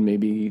Association,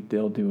 maybe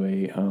they'll do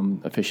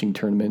a fishing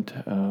tournament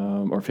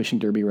or fishing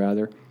derby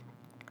rather,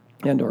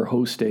 and or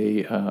host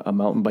a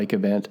mountain bike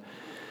event.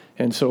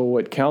 And so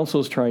what council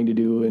is trying to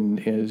do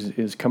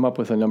is come up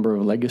with a number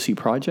of legacy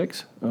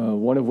projects.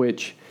 One of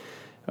which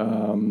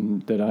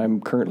that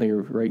I'm currently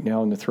right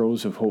now in the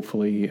throes of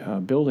hopefully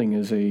building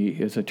is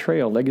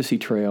a legacy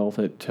trail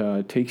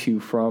that takes you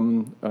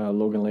from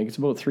Logan Lake. It's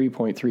about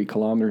 3.3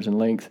 kilometers in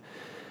length,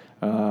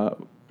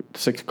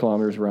 6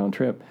 kilometers round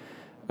trip,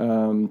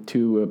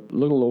 to a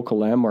little local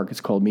landmark.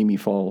 It's called Mimi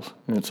Falls,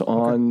 and it's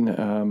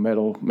on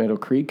Meadow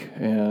Creek.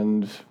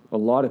 And a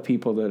lot of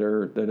people that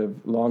have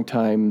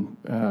longtime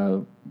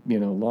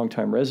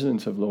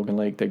residents of Logan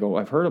Lake, they go,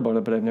 I've heard about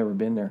it, but I've never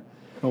been there.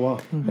 Oh, wow.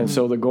 Mm-hmm. And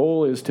so the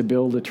goal is to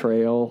build a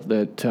trail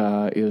that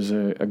is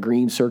a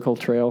green circle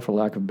trail, for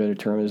lack of a better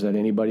term, is that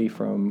anybody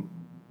from,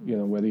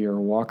 whether you're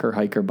a walker,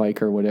 hiker,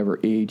 biker, whatever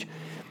age,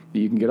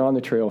 you can get on the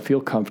trail,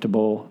 feel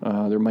comfortable.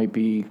 There might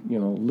be, a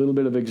little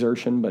bit of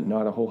exertion, but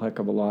not a whole heck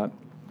of a lot,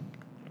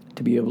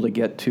 to be able to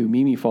get to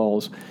Mimi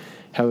Falls,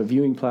 have a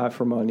viewing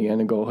platform on the end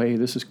and go, hey,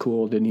 this is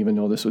cool, didn't even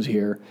know this was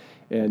here.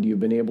 And you've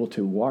been able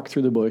to walk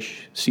through the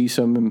bush, see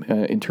some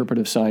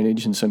interpretive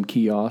signage and some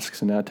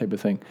kiosks and that type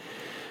of thing.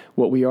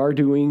 What we are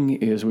doing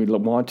is we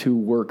want to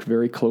work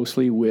very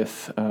closely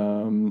with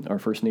our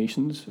First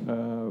Nations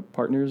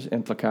partners,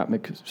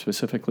 Enthlakatmik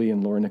specifically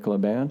and Lower Nicola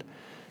Band,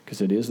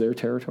 because it is their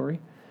territory.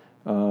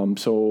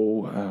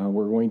 So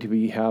we're going to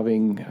be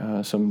having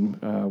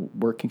some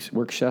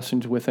work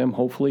sessions with them,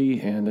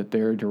 hopefully, and that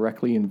they're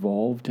directly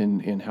involved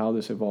in how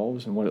this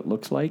evolves and what it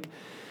looks like,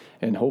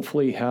 and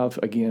hopefully have,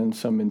 again,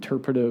 some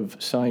interpretive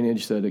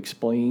signage that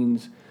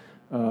explains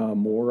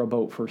more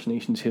about First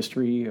Nations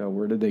history.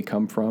 Where did they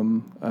come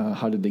from?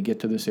 How did they get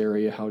to this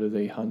area? How do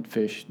they hunt,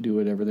 fish, do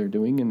whatever they're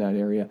doing in that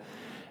area?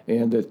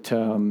 And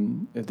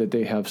that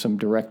they have some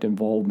direct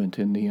involvement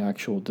in the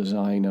actual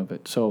design of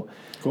it. So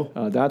cool.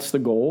 That's the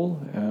goal.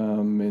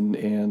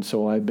 And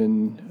so I've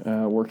been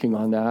working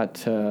on that,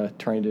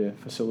 trying to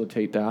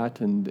facilitate that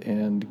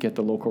and get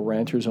the local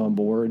ranchers on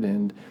board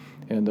and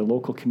the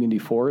local community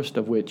forest,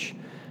 of which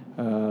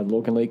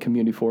Logan Lake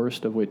Community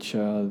Forest, of which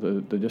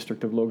the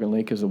District of Logan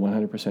Lake is the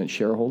 100%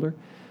 shareholder.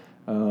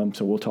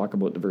 So we'll talk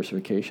about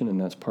diversification,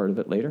 and that's part of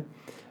it later.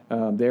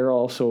 They're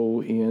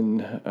also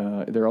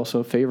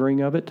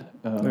favoring of it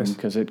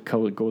because it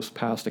goes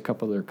past a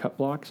couple of their cut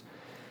blocks.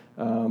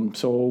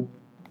 So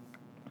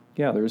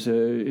yeah,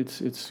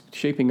 it's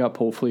shaping up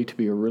hopefully to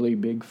be a really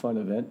big fun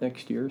event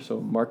next year. So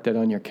mark that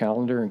on your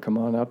calendar and come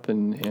on up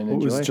and enjoy.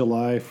 What was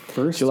July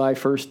 1st? July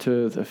 1st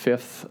to the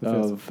 5th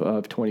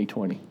of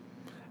 2020.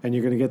 And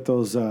you're going to get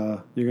those.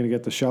 You're going to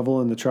get the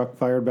shovel and the truck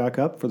fired back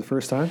up for the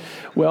first time.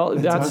 Well,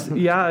 it's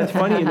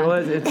funny.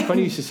 It's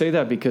funny you should say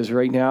that, because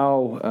right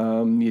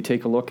now you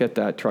take a look at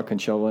that truck and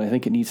shovel, and I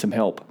think it needs some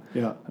help.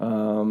 Yeah.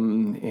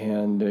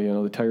 And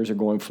the tires are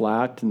going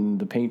flat, and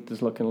the paint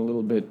is looking a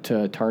little bit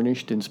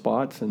tarnished in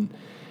spots, and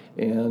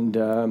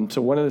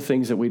so one of the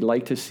things that we'd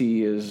like to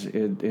see is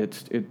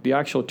the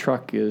actual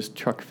truck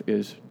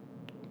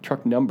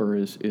number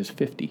is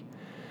 50.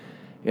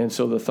 And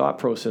so the thought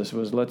process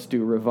was, let's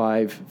do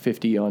Revive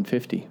 50 on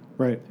 50.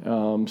 Right.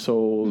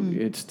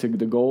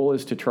 The goal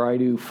is to try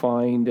to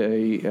find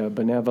a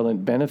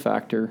benevolent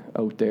benefactor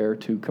out there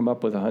to come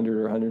up with $100,000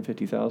 or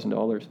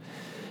 $150,000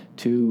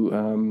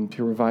 to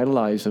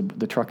revitalize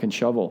the truck and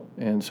shovel.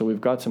 And so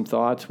we've got some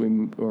thoughts.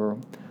 We're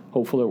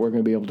hopeful that we're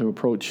going to be able to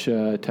approach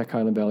Tech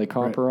Highland Valley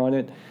Copper on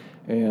it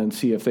and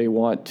see if they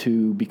want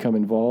to become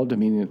involved. I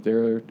mean,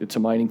 it's a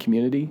mining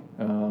community.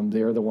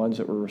 They're the ones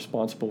that were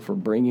responsible for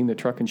bringing the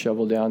truck and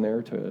shovel down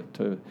there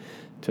to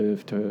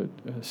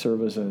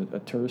serve as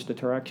a tourist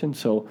attraction.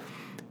 So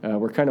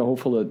we're kind of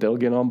hopeful that they'll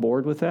get on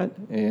board with that,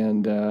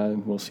 and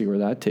we'll see where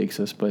that takes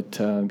us. But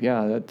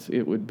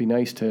it would be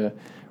nice to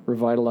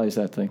revitalize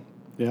that thing.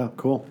 Yeah,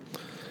 cool.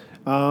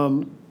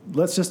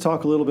 Let's just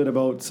talk a little bit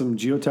about some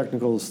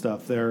geotechnical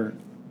stuff there,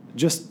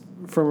 just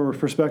from a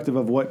perspective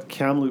of what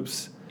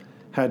Kamloops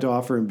had to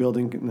offer in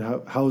building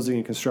and housing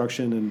and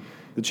construction, and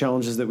the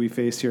challenges that we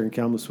face here in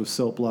Kamloops with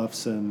silt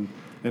bluffs and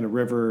a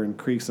river and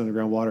creeks and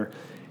underground water.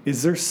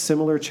 Is there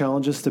similar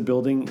challenges to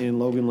building in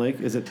Logan Lake?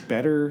 Is it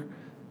better?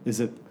 Is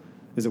it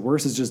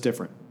worse? Is it just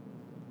different?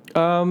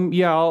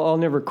 I'll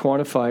never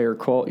quantify it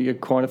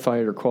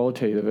or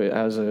qualitative it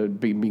as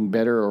being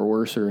better or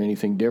worse or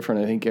anything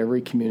different. I think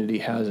every community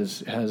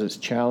has its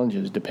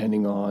challenges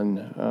depending on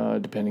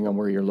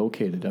where you're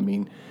located. I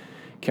mean,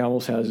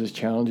 Kamloops has its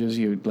challenges.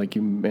 Like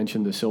you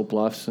mentioned, the silt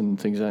bluffs and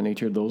things of that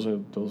nature. Those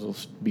will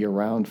be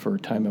around for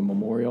time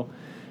immemorial.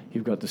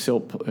 You've got the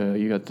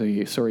you've got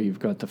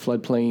the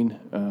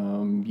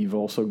floodplain. You've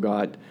also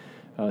got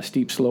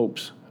steep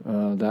slopes.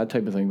 That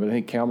type of thing. But I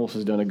think Kamloops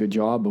has done a good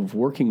job of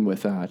working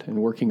with that and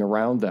working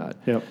around that.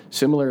 Yep.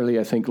 Similarly,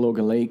 I think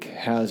Logan Lake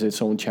has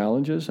its own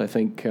challenges. I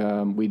think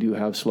we do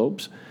have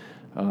slopes.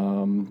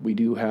 We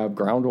do have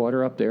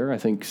groundwater up there. I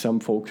think some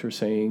folks are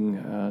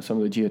saying,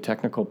 some of the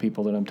geotechnical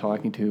people that I'm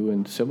talking to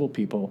and civil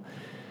people,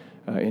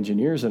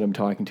 engineers that I'm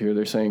talking to,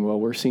 they're saying, well,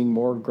 we're seeing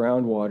more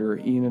groundwater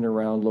in and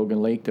around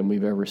Logan Lake than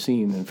we've ever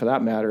seen. And for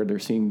that matter, they're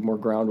seeing more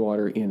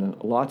groundwater in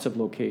lots of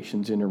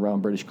locations in and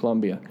around British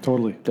Columbia.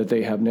 Totally. That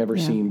they have never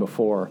seen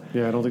before.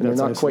 Yeah, I don't think they're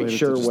that's not quite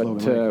sure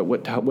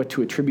what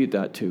to attribute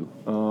that to.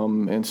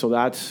 And so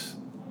that's,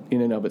 in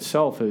and of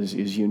itself,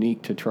 is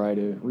unique to try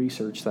to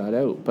research that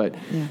out. But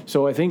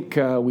so I think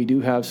we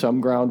do have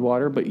some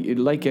groundwater, but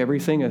like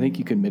everything, I think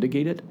you can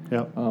mitigate it.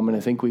 Yeah. And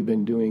I think we've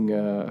been doing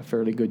a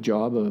fairly good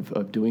job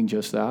of doing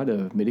just that,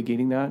 of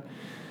mitigating that.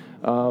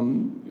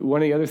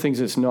 One of the other things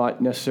that's not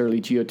necessarily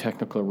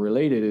geotechnical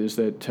related is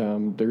that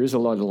there is a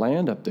lot of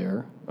land up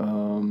there,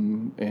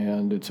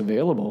 and it's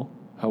available.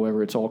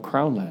 However, it's all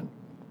Crown land.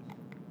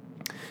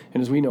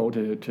 And as we know,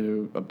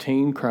 to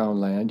obtain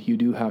Crown land, you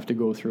do have to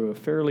go through a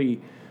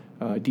fairly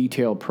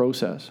detailed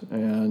process,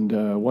 and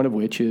one of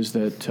which is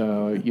that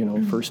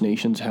First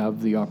Nations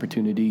have the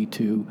opportunity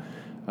to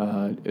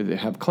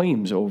have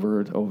claims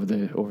over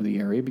the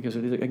area because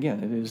it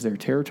is their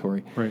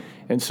territory. Right.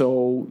 And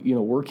so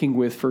working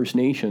with First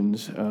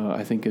Nations,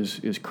 I think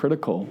is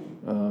critical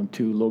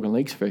to Logan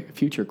Lake's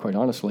future, quite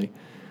honestly.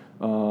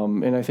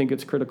 And I think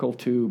it's critical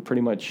to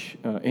pretty much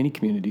any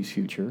community's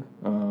future.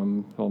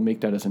 I'll make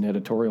that as an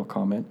editorial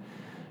comment,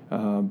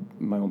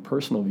 my own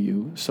personal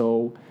view.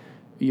 So,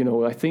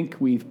 I think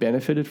we've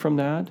benefited from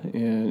that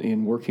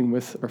in working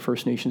with our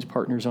First Nations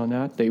partners on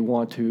that. They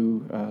want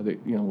to,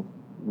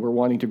 we're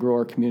wanting to grow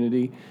our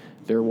community.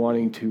 They're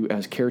wanting to,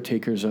 as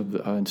caretakers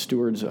and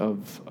stewards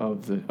of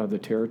the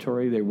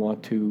territory, they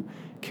want to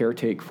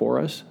caretake for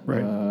us.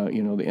 Right.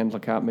 The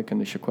Endlakatmik and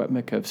the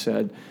Secwepemik have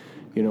said,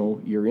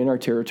 you're in our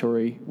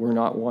territory. We're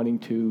not wanting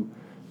to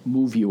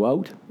move you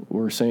out.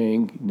 We're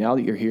saying, now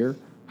that you're here,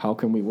 how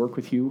can we work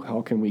with you?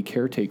 How can we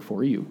caretake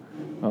for you?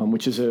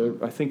 Which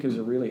I think is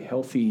a really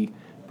healthy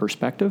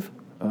perspective,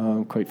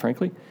 quite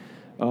frankly.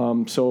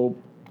 So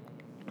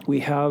we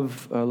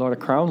have a lot of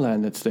Crown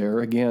land that's there.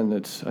 Again,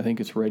 I think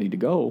it's ready to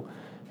go,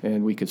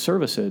 and we could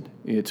service it.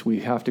 We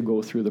have to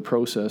go through the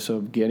process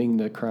of getting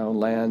the Crown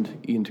land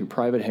into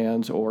private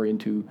hands or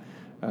into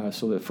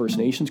so that First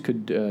Nations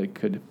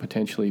could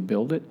potentially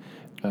build it.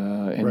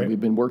 And right.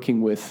 We've been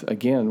working with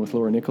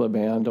Lower Nicola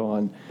Band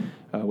on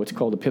what's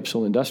called the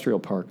Pipsel Industrial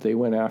Park. They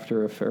went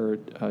after a fair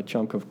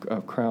chunk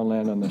of Crown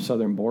land on the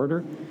southern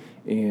border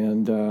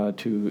and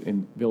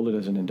build it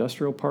as an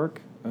industrial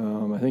park.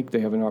 I think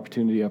they have an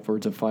opportunity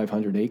upwards of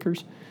 500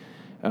 acres.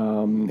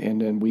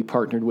 And then we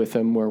partnered with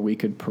them where we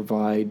could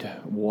provide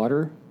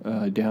water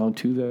down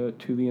to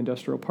the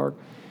industrial park.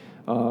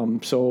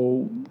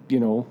 So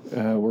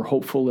we're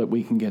hopeful that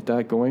we can get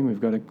that going. We've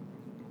got a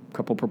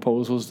couple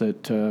proposals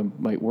that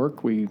might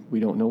work. We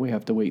don't know. We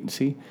have to wait and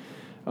see.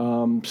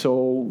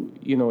 So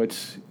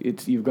it's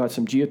you've got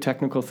some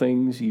geotechnical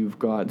things. You've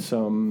got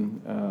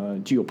some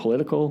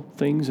geopolitical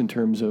things in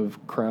terms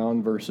of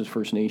Crown versus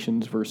First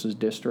Nations versus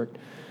district.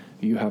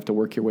 You have to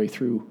work your way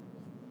through,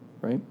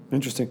 right?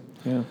 Interesting.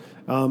 Yeah.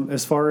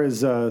 As far as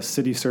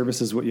city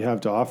services, what you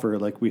have to offer,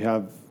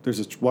 there's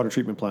a water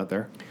treatment plant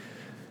there.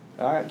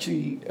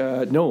 Actually,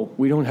 no,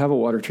 we don't have a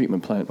water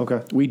treatment plant.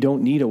 Okay. We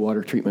don't need a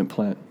water treatment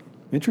plant.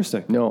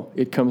 Interesting. No,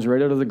 it comes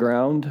right out of the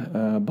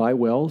ground by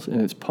wells, and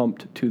it's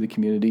pumped to the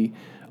community,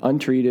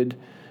 untreated,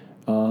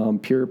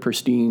 pure,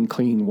 pristine,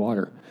 clean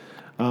water.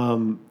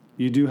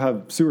 You do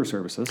have sewer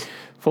services.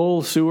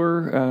 Full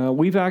sewer.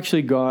 We've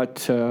actually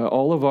got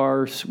all of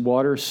our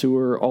water,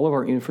 sewer, all of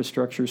our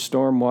infrastructure,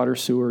 storm water,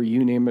 sewer,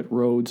 you name it,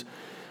 roads,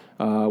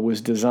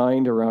 was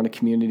designed around a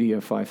community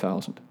of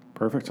 5,000.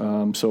 Perfect.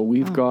 So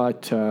we've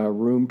got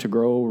room to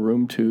grow,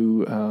 room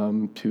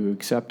to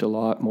accept a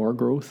lot more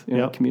growth in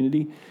our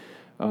community.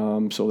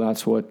 So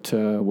that's what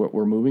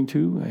we're moving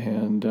to,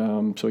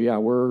 and so yeah,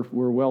 we're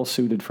well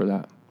suited for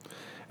that.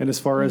 And as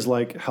far as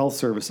like health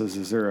services,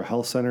 is there a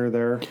health center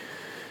there?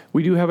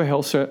 We do have a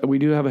health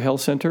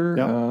center.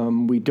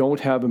 Yep. We don't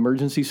have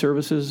emergency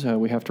services.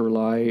 We have to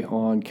rely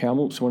on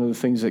Kamloops. One of the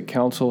things that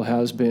council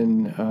has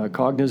been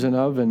cognizant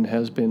of and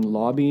has been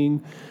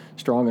lobbying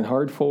strong and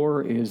hard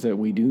for is that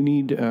we do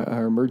need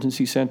our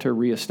emergency center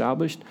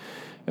reestablished.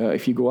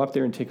 If you go up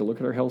there and take a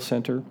look at our health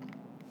center,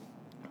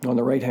 on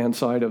the right-hand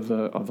side of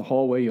the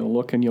hallway, you'll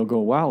look and you'll go,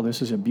 wow,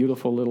 this is a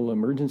beautiful little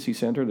emergency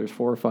center. There's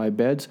 4 or 5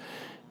 beds.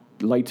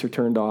 Lights are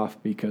turned off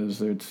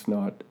because it's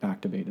not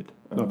activated.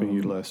 Not being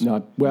utilized.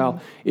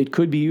 It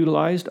could be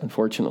utilized.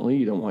 Unfortunately,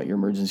 you don't want your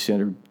emergency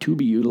center to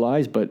be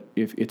utilized, but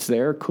if it's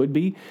there, could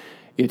be.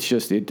 It's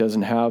just it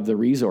doesn't have the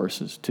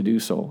resources to do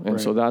so.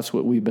 And so that's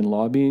what we've been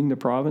lobbying the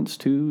province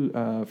to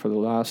for the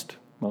last,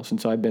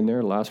 since I've been there,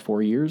 the last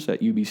 4 years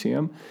at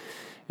UBCM,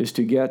 is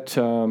to get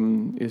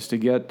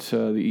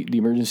the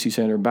emergency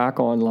center back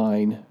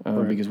online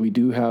because we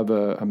do have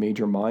a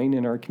major mine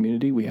in our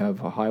community. We have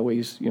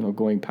highways,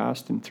 going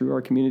past and through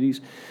our communities.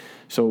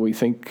 So we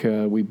think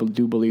we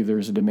do believe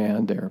there's a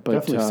demand there. But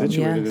definitely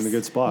situated in a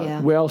good spot.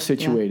 Yeah. Well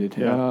situated.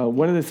 Yeah.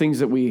 One of the things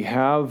that we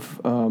have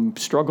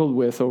struggled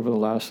with over the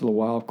last little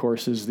while, of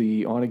course, is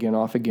the on-again,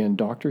 off-again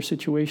doctor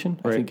situation.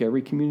 Right. I think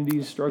every community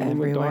is struggling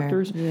with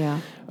doctors. Yeah.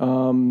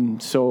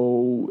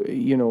 So,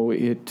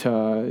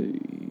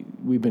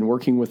 we've been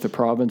working with the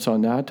province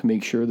on that to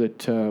make sure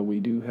that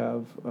we do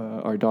have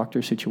our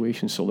doctor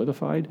situation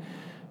solidified.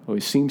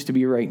 It seems to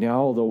be right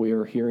now, although we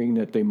are hearing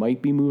that they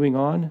might be moving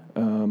on,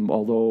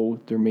 although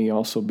there may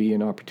also be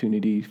an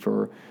opportunity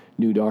for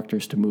new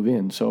doctors to move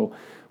in. So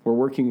we're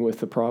working with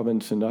the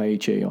province and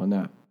IHA on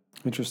that.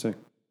 Interesting.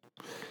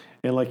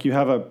 And like you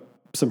have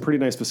some pretty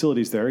nice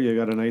facilities there. You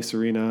got a nice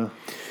arena.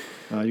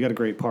 You got a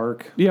great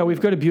park. Yeah,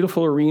 we've got a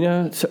beautiful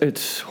arena.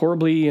 It's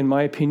horribly, in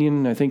my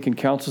opinion, I think in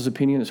council's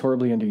opinion, it's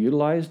horribly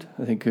underutilized.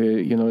 I think,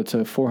 it's a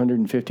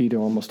 $450,000 to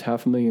almost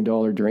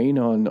 $500,000 drain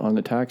on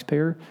the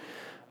taxpayer.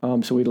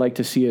 So we'd like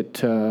to see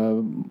it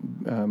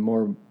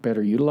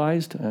better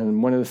utilized.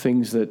 And one of the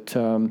things that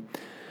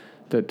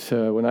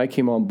when I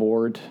came on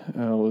board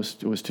was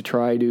to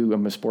try to.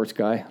 I'm a sports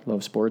guy,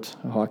 love sports,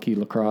 hockey,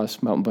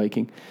 lacrosse, mountain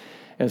biking.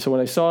 And so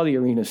when I saw the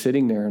arena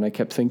sitting there, and I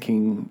kept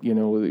thinking,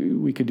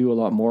 we could do a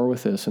lot more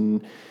with this.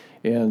 And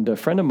a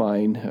friend of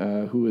mine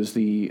who is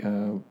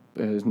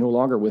is no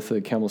longer with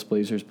the Kamloops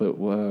Blazers, but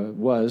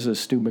was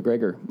Stu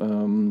McGregor.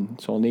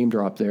 So I'll name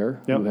drop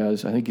there. Yep. Who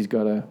has, I think he's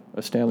got a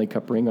Stanley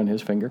Cup ring on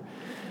his finger.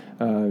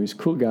 He's a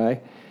cool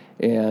guy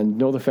and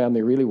know the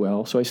family really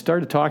well. So I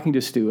started talking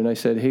to Stu, and I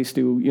said, hey,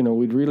 Stu,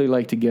 we'd really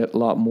like to get a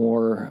lot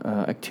more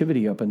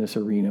activity up in this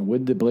arena.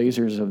 Would the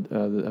Blazers of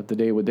the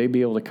day, would they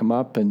be able to come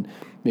up and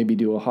maybe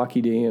do a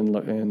hockey day in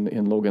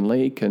Logan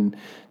Lake and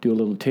do a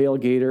little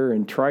tailgater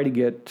and try to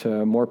get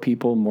more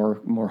people,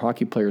 more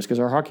hockey players? Because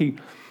our hockey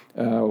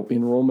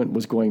enrollment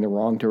was going the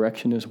wrong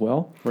direction as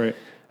well. Right.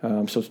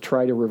 So to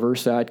try to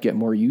reverse that, get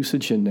more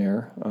usage in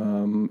there.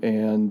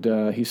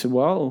 And he said,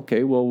 we'll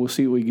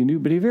see what we can do.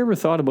 But have you ever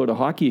thought about a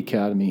hockey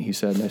academy? He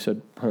said, and I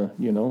said,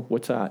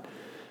 what's that?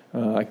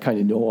 I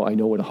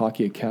know what a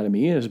hockey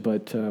academy is,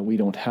 but we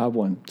don't have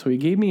one. So he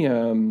gave me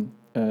an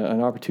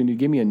opportunity,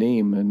 gave me a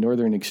name, a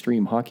Northern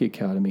Extreme Hockey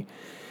Academy.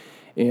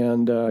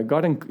 And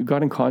got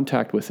in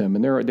contact with them,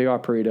 and they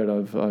operate out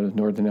of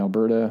northern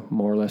Alberta,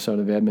 more or less out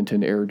of Edmonton,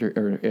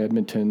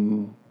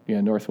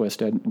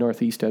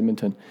 northeast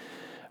Edmonton,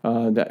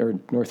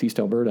 northeast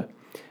Alberta,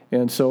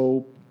 and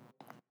so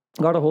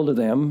got a hold of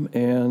them,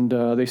 and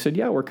they said,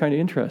 yeah, we're kind of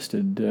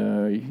interested.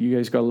 You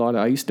guys got a lot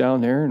of ice down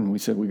there, and we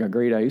said we got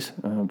great ice.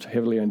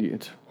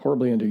 It's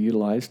horribly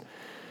underutilized.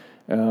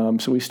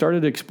 So we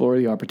started to explore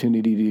the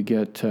opportunity to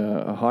get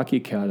a hockey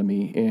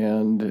academy,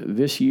 and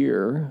this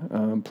year,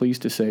 I'm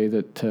pleased to say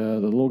that the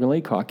Logan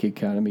Lake Hockey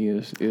Academy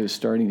is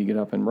starting to get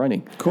up and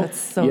running. Cool. That's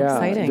so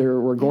exciting.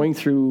 We're going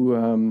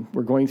through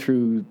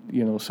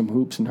some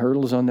hoops and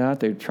hurdles on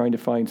that. They're trying to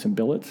find some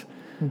billets,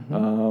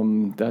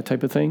 that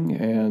type of thing,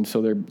 and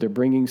so they're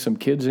bringing some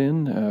kids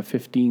in,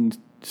 15,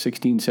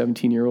 16,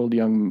 17-year-old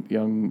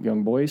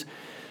young boys.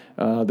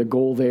 The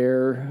goal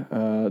there,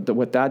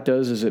 what that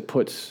does is it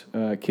puts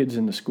kids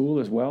in the school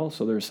as well.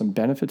 So there's some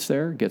benefits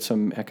there. Get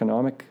some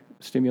economic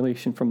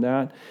stimulation from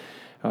that.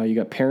 You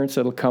got parents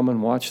that'll come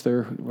and watch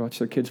their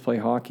kids play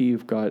hockey.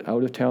 You've got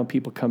out of town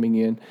people coming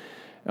in.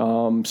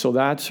 So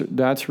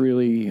that's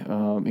really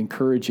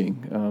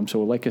encouraging.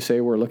 So like I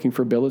say, we're looking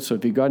for billets. So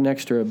if you've got an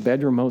extra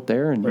bedroom out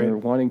there and you're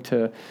wanting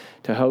to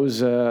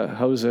house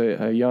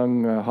a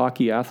young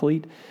hockey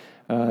athlete.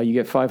 You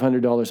get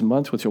 $500 a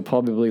month, which will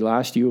probably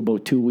last you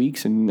about 2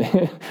 weeks in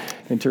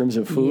in terms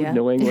of food, Yeah.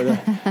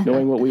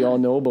 knowing what we all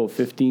know about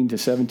 15 to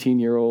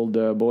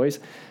 17-year-old boys.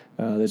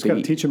 Just got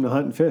to teach them to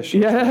hunt and fish.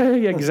 Yeah,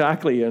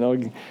 exactly.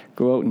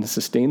 Go out and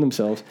sustain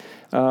themselves.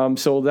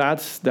 So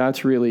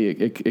that's really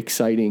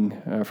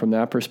exciting from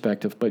that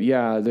perspective. But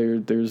yeah,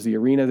 there's the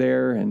arena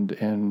there,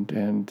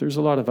 and there's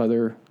a lot of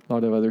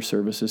other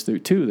services there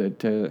too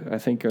that I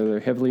think are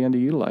heavily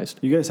underutilized.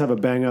 You guys have a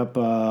bang up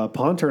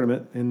pond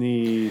tournament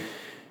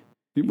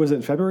was it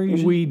in February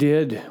usually?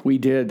 We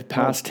did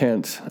past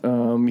tense.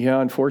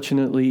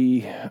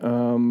 Unfortunately,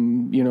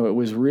 it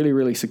was really,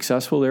 really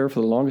successful there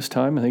for the longest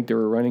time. I think they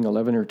were running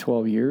 11 or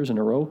 12 years in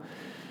a row.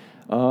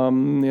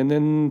 And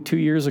then 2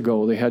 years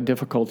ago, they had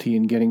difficulty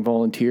in getting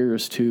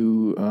volunteers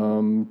to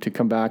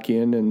come back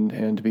in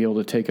and to be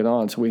able to take it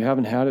on. So we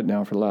haven't had it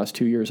now for the last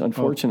 2 years,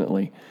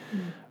 unfortunately.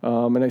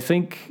 And I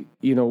think,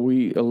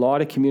 a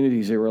lot of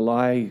communities, they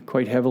rely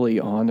quite heavily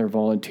on their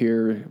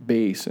volunteer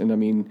base. And I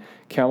mean,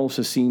 Kamloops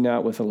has seen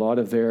that with a lot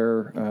of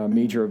their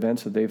major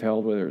events that they've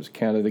held, whether it's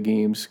Canada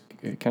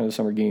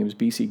Summer Games,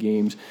 BC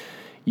Games,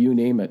 you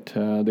name it.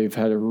 They've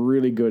had a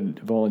really good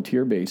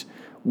volunteer base.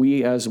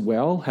 We as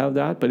well have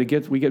that, but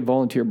we get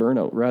volunteer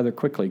burnout rather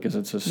quickly because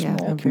it's a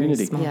small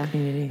community.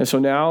 Community. And so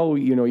now,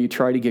 you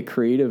try to get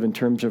creative in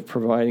terms of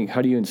providing,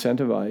 how do you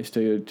incentivize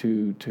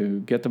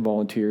to get the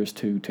volunteers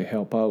to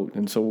help out?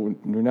 And so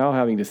we're now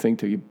having to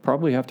think that you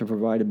probably have to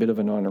provide a bit of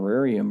an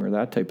honorarium or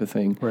that type of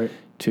thing, right,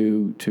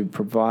 to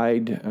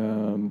provide,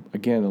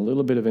 again, a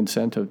little bit of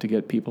incentive to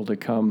get people to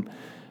come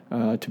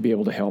to be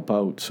able to help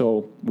out.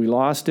 So we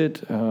lost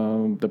it,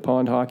 the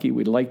pond hockey.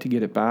 We'd like to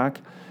get it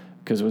back,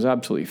 because it was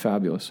absolutely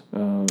fabulous.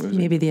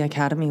 Maybe the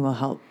academy will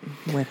help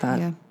with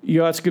that.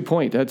 Yeah, that's a good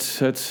point.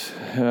 That's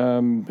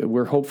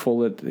we're hopeful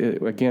that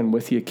again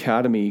with the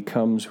academy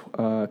comes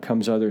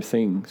other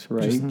things,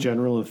 right? Just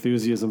general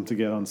enthusiasm to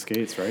get on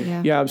skates, right?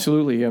 Yeah,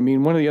 absolutely. I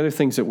mean, one of the other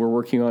things that we're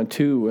working on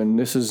too, and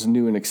this is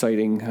new and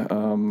exciting,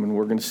 and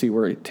we're going to see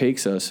where it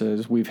takes us,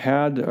 is we've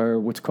had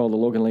what's called the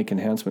Logan Lake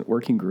Enhancement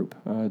Working Group.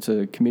 It's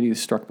a committee that's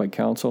struck by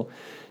council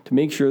to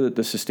make sure that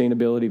the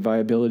sustainability,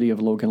 viability of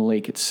Logan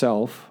Lake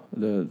itself,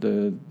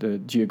 the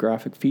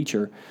geographic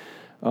feature,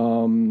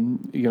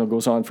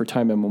 goes on for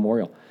time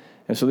immemorial.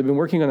 And so they've been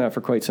working on that for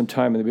quite some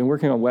time, and they've been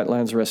working on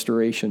wetlands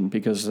restoration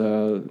because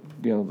the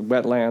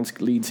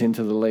wetlands leads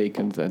into the lake,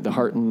 and the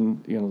heart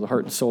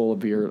and soul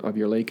of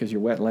your lake is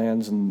your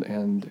wetlands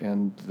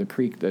and the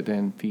creek that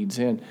then feeds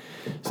in.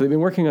 So they've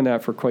been working on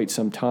that for quite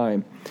some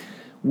time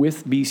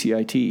with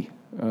BCIT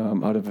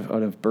out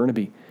of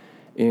Burnaby,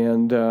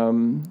 and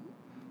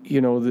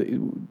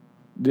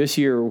this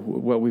year,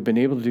 what we've been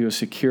able to do is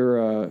secure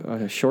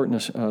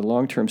a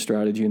long-term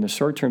strategy. And the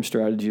short-term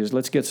strategy is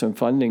let's get some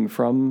funding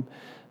from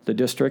the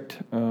district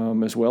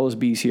as well as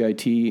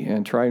BCIT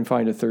and try and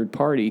find a third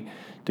party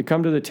to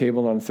come to the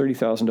table on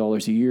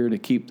 $30,000 a year to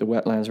keep the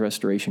wetlands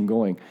restoration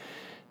going.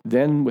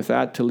 Then with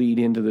that to lead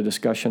into the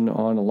discussion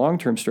on a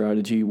long-term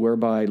strategy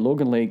whereby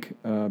Logan Lake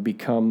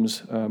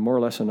becomes more or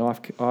less an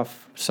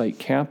off-site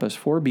campus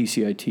for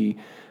BCIT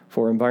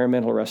for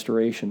environmental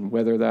restoration,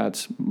 whether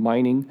that's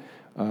mining,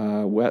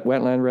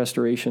 wetland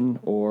restoration,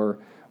 or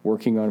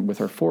working with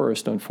our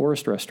forest on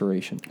forest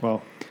restoration.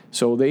 Wow.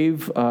 So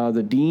they've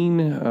the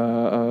dean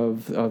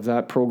of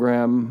that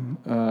program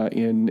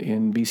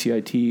in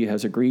BCIT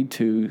has agreed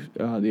to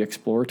the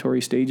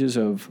exploratory stages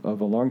of a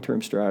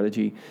long-term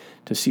strategy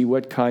to see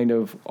what kind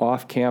of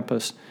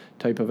off-campus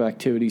type of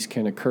activities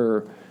can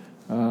occur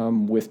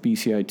with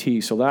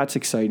BCIT. So that's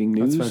exciting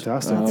news. That's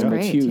fantastic. That's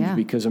great, it's huge yeah.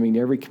 because,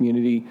 every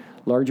community,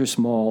 large or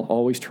small,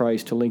 always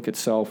tries to link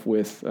itself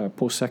with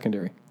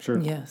post-secondary. Sure.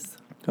 Yes.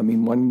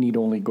 One need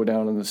only go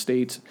down in the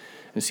States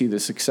and see the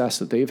success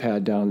that they've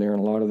had down there in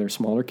a lot of their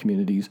smaller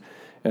communities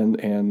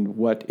and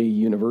what a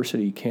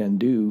university can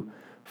do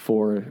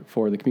for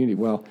the community.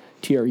 Well,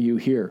 TRU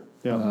here,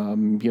 Yeah.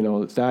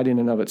 That in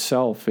and of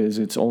itself is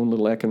its own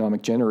little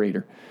economic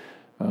generator.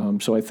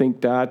 So I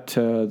think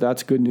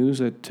that's good news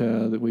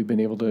that we've been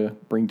able to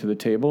bring to the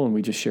table, and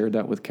we just shared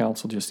that with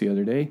council just the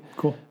other day.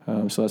 Cool.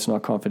 So that's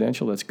not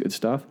confidential. That's good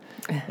stuff.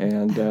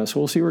 And so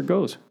we'll see where it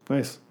goes.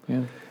 Nice.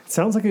 Yeah. It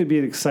sounds like it'd be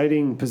an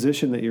exciting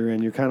position that you're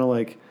in. You're kind of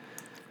like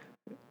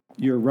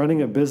you're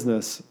running a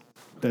business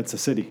that's a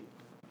city.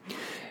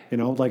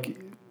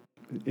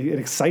 It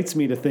excites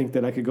me to think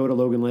that I could go to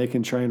Logan Lake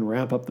and try and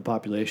ramp up the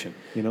population,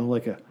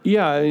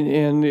 Yeah,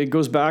 and it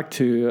goes back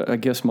to, I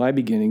guess, my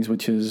beginnings,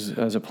 which is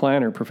as a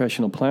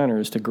professional planner,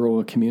 is to grow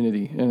a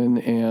community.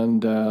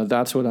 And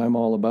that's what I'm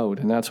all about.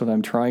 And that's what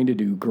I'm trying to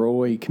do,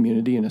 grow a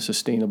community in a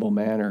sustainable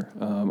manner.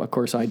 Of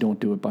course, I don't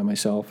do it by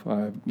myself.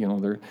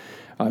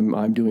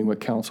 I'm doing what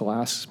council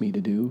asks me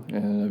to do.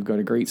 And I've got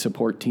a great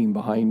support team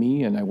behind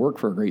me, and I work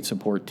for a great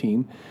support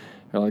team.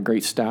 A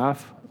great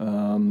staff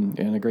and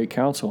a great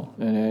council,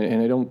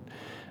 and I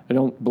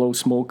don't blow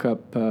smoke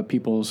up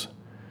people's.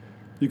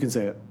 You can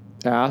say it.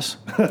 ass.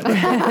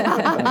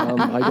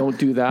 I don't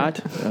do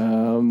that.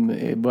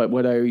 But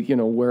what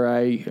where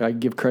I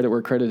give credit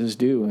where credit is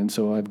due. And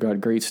so I've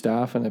got great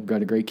staff and I've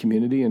got a great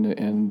community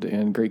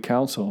and great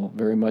council,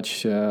 very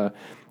much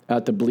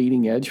at the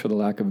bleeding edge, for the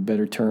lack of a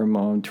better term,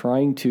 on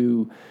trying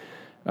to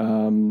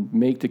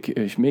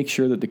make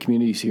sure that the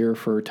community's here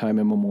for time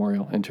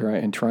immemorial and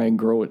try and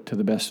grow it to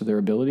the best of their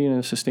ability in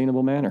a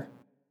sustainable manner.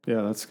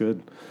 Yeah, that's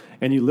good.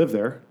 And you live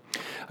there?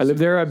 I live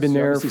there. I've been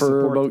there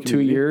for about 2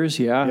 years.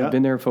 Yeah, I've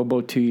been there for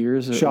about 2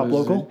 years. Shop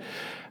local?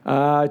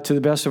 To the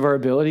best of our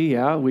ability,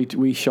 yeah.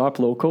 We shop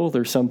local.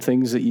 There's some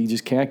things that you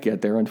just can't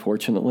get there,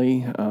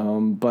 unfortunately.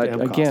 But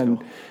damn again,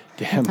 Costco.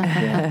 damn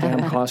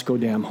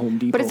Costco, damn Home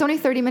Depot. But it's only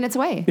 30 minutes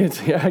away.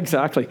 Yeah,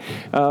 exactly.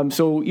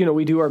 So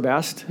we do our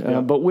best.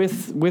 But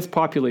with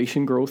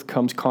population growth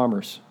comes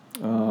commerce.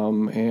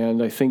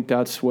 And I think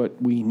that's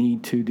what we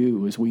need to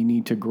do, is we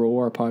need to grow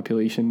our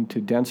population to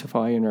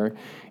densify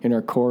in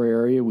our core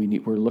area.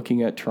 We're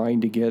looking at trying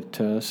to get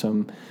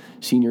some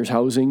seniors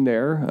housing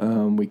there.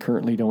 We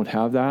currently don't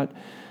have that,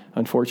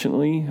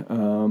 unfortunately,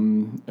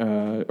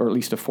 or at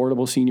least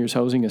affordable seniors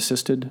housing,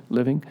 assisted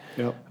living.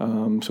 Yep.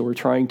 So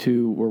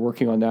we're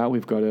working on that.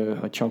 We've got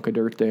a chunk of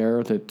dirt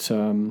there that's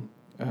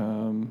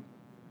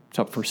it's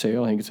up for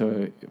sale. I think it's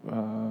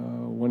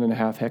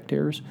 1.5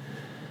 hectares.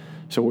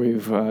 So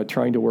we've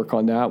trying to work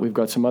on that. We've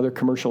got some other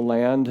commercial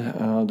land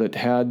that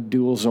had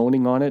dual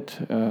zoning on it,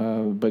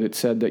 but it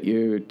said that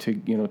to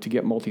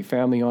get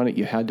multifamily on it,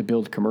 you had to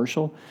build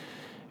commercial.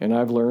 And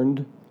I've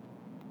learned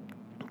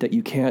that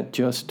you can't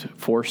just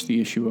force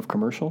the issue of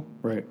commercial.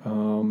 Right.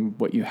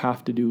 What you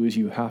have to do is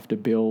you have to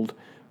build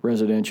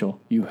residential.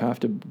 You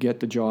have to get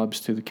the jobs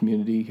to the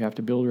community. You have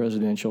to build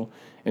residential.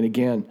 And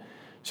again,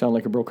 sound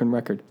like a broken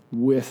record.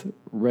 With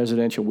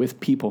residential, with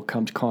people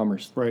comes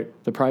commerce. Right.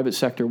 The private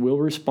sector will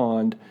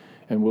respond,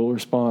 and will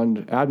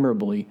respond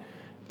admirably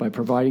by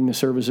providing the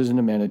services and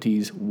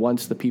amenities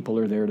once the people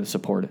are there to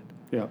support it.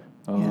 Yeah.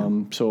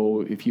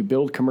 So if you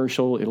build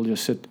commercial, it'll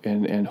just sit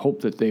and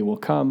hope that they will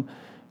come.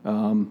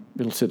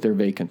 It'll sit there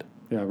vacant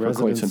for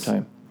quite some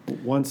time.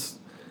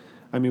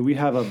 We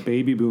have a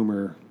baby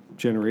boomer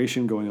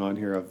generation going on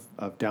here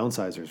of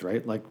downsizers,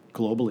 right? Like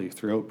globally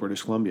throughout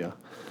British Columbia.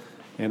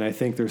 And I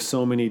think there's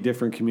so many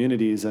different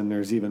communities, and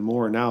there's even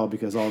more now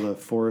because all the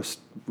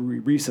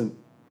recent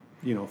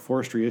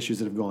forestry issues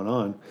that have gone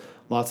on.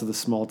 Lots of the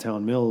small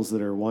town mills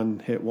that are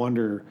one-hit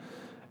wonder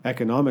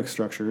economic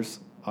structures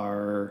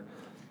are,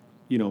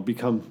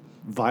 become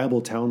viable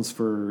towns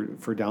for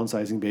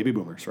downsizing baby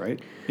boomers,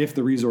 right? If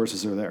the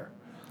resources are there.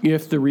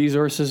 If the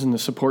resources and the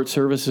support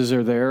services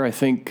are there, I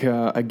think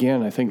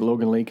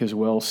Logan Lake is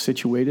well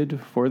situated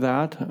for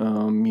that.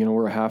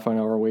 We're a half an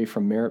hour away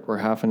from Merritt. We're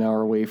half an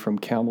hour away from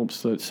Kamloops,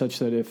 such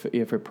that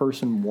if a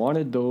person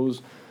wanted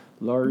those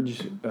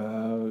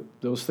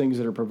things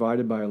that are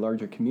provided by a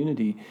larger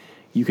community,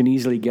 you can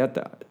easily get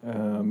that.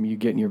 You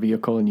get in your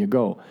vehicle and you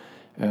go,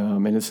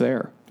 and it's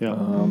there. Yeah.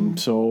 I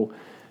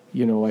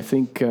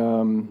think.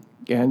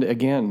 And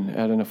again,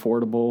 at an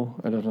affordable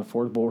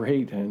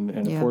rate and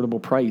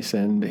affordable price,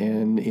 and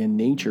in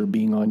nature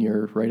being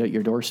right at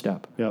your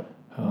doorstep. Yep.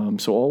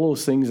 So all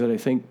those things that I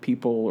think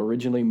people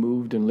originally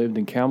moved and lived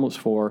in Kamloops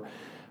for,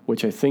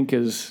 which I think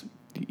is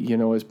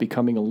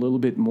becoming a little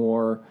bit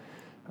more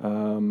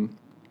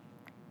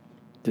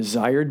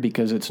desired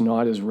because it's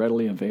not as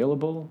readily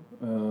available.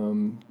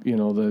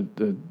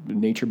 The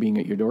nature being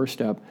at your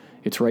doorstep,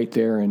 it's right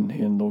there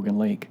in Logan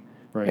Lake.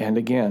 Right. And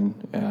again,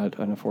 at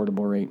an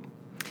affordable rate.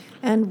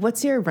 And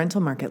what's your rental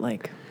market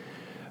like?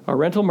 Our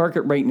rental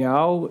market right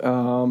now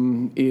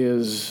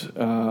is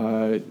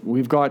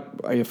we've got,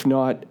 if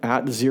not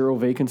at zero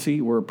vacancy,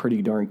 we're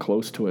pretty darn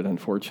close to it,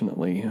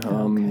 unfortunately.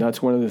 Okay.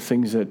 That's one of the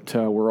things that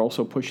we're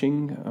also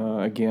pushing,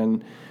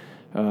 again,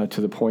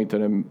 to the point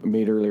that I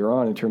made earlier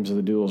on in terms of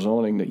the dual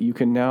zoning, that you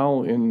can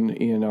now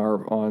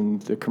on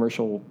the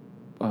commercial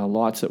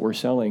lots that we're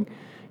selling,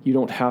 you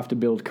don't have to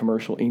build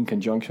commercial in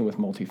conjunction with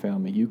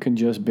multifamily. You can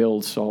just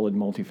build solid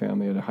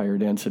multifamily at a higher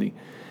density.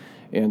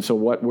 And so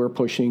what we're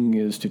pushing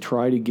is to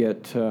try to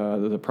get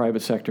the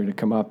private sector to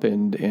come up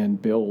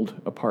and build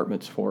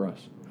apartments for us.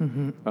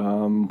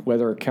 Mm-hmm.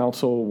 Whether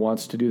council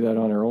wants to do that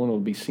on their own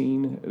will be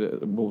seen.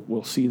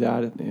 We'll see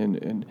that,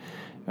 and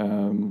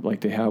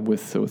like they have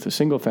with a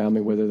single family,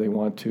 whether they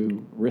want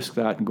to risk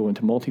that and go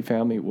into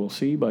multifamily, we'll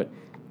see. But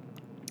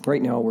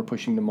right now we're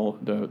pushing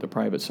the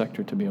private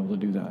sector to be able to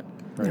do that.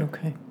 Right.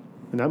 Okay.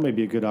 And that may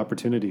be a good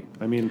opportunity.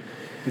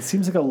 It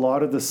seems like a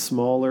lot of the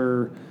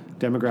smaller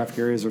demographic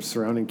areas are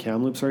surrounding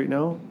Kamloops right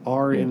now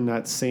are in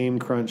that same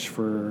crunch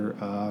for.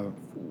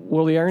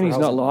 Well, the irony is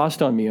not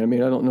lost on me. I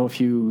don't know if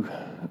you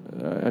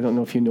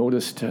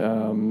noticed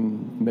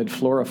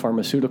Medflora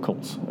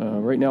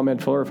Pharmaceuticals. Right now,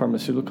 Medflora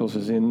Pharmaceuticals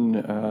is in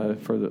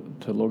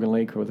to Logan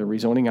Lake with a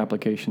rezoning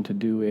application to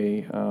do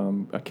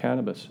a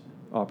cannabis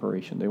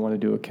operation. They want to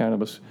do a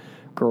cannabis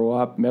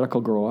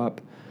medical grow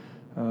up,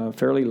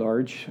 fairly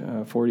large,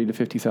 40 to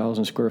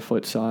 50,000 square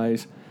foot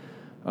size,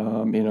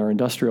 in our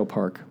industrial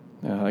park.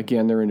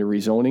 Again, they're into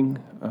rezoning,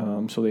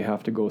 so they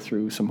have to go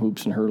through some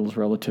hoops and hurdles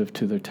relative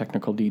to the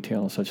technical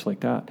detail and such like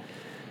that.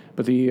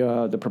 But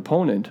the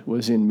proponent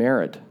was in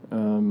Merritt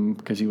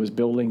because he was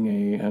building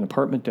an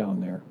apartment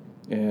down there.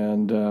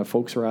 And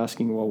folks are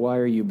asking, well, why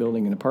are you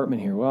building an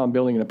apartment here? Well, I'm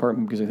building an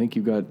apartment because I think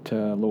you've got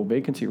low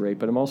vacancy rate,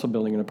 but I'm also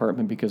building an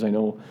apartment because I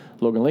know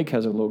Logan Lake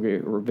has a low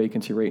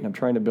vacancy rate, and I'm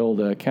trying to build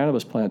a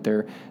cannabis plant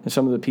there. And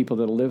some of the people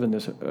that live in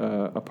this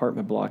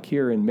apartment block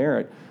here in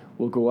Merritt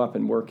will go up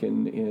and work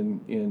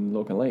in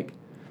Logan Lake.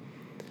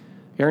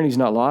 Ernie's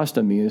not lost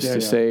on me is to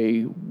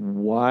say,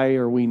 why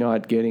are we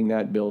not getting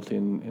that built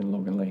in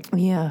Logan Lake?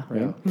 Yeah,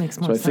 right. Makes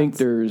more sense.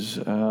 sense.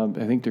 So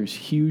I think there's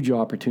huge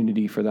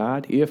opportunity for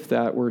that. If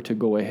that were to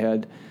go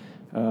ahead,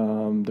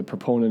 the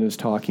proponent is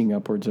talking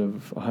upwards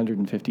of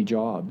 150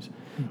 jobs.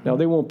 Mm-hmm. Now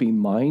they won't be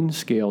mine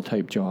scale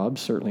type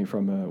jobs, certainly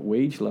from a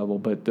wage level,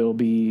 but they'll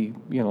be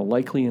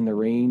likely in the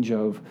range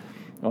of,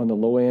 on the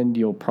low end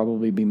you'll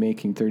probably be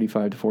making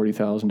 $35,000 to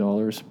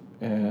 $40,000.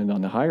 And on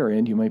the higher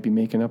end, you might be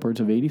making upwards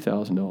of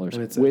 $80,000,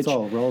 and which it's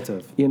all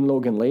relative. In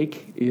Logan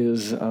Lake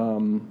is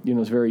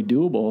is very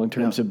doable in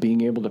terms of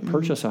being able to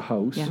purchase a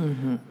house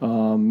and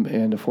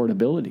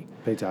affordability.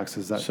 Pay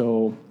taxes.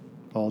 So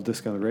all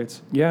discounted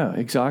rates. Yeah,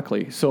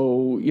 exactly.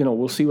 So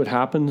we'll see what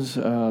happens.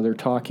 They're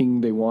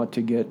talking. They want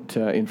to get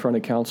in front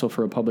of council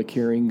for a public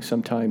hearing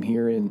sometime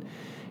here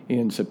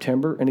in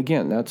September. And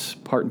again, that's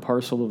part and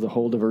parcel of the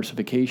whole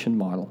diversification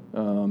model.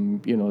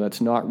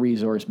 That's not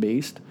resource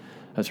based.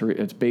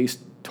 It's based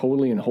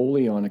totally and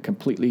wholly on a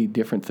completely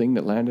different thing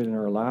that landed in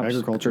our laps,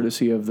 agriculture,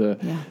 courtesy of the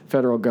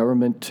federal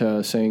government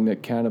saying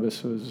that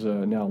cannabis was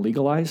now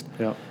legalized.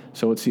 Yeah.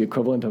 So it's the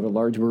equivalent of a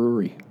large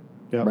brewery,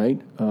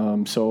 right?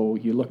 So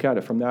you look at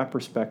it from that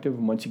perspective,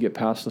 and once you get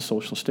past the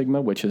social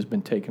stigma, which has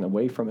been taken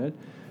away from it,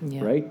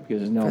 right,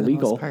 because it's now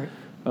legal,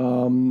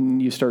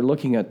 you start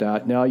looking at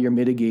that. Now you're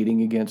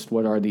mitigating against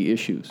what are the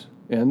issues.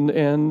 And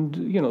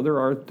there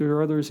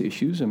are others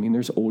issues. I mean,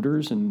 there's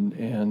odors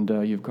and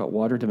you've got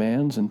water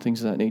demands and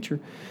things of that nature.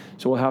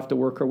 So we'll have to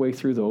work our way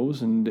through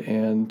those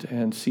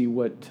and see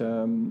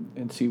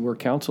see where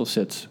council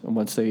sits. And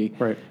once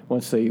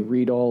they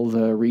read all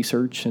the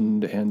research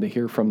and they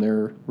hear from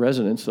their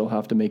residents, they'll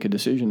have to make a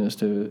decision as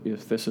to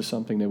if this is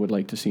something they would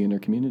like to see in their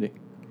community.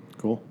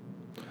 Cool.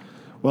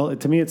 Well,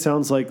 to me, it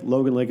sounds like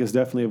Logan Lake is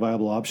definitely a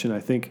viable option.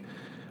 I think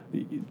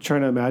trying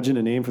to imagine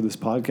a name for this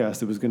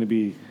podcast, it was going to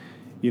be,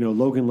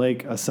 Logan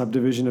Lake, a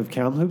subdivision of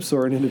Kamloops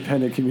or an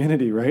independent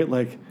community, right?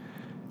 Like,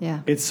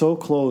 it's so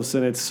close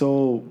and it's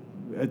so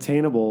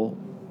attainable.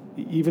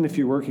 Even if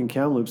you work in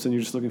Kamloops and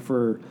you're just looking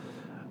for,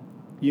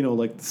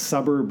 like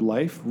suburb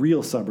life,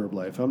 real suburb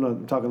life.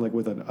 I'm talking like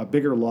with a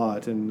bigger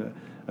lot and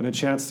a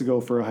chance to go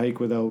for a hike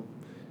without,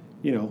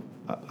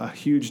 a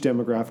huge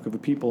demographic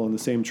of people on the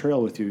same trail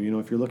with you.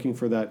 If you're looking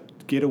for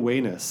that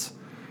getawayness,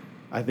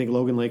 I think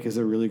Logan Lake is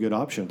a really good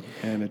option,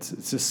 and it's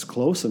just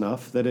close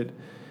enough that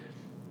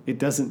it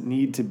doesn't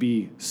need to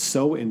be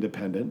so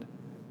independent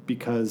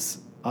because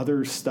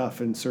other stuff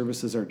and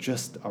services are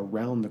just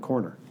around the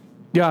corner.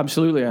 Yeah,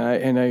 absolutely. I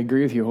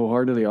agree with you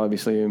wholeheartedly.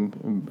 Obviously,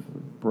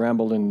 I'm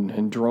rambled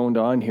and droned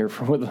on here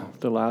for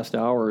the last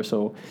hour or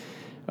so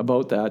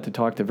about that to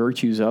talk the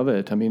virtues of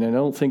it. I mean, I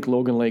don't think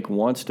Logan Lake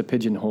wants to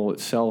pigeonhole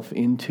itself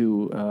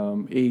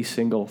into a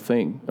single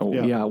thing.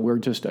 We're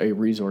just a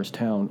resource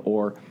town,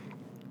 or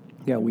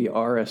we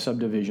are a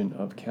subdivision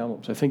of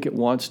Kamloops. I think it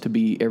wants to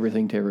be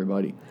everything to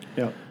everybody,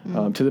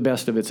 to the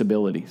best of its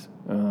abilities,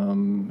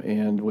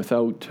 and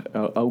without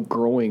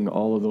outgrowing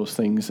all of those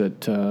things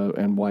that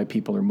and why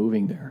people are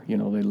moving there. They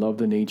love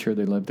the nature,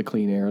 they love the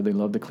clean air, they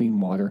love the clean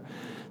water,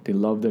 they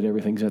love that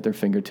everything's at their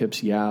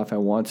fingertips. If I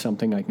want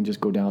something, I can just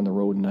go down the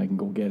road and I can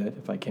go get it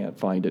if I can't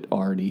find it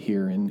already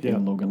here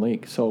in Logan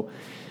Lake. So,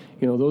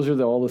 those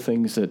are all the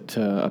things that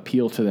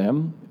appeal to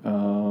them,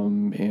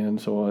 and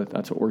so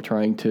that's what we're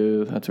trying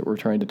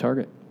to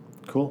target.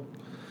 Cool.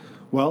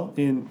 Well,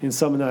 in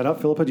summing that up,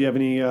 Philippa, do you have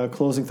any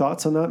closing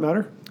thoughts on that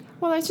matter?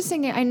 Well, I was just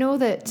thinking, I know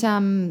that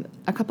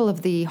a couple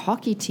of the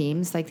hockey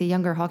teams, like the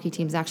younger hockey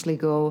teams, actually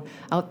go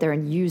out there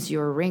and use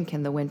your rink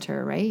in the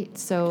winter, right?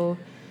 So,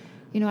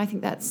 I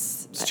think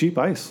it's cheap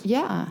ice.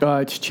 Yeah.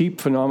 It's cheap,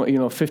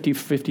 phenomenal.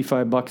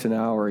 $55 an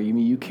hour.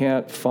 You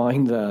can't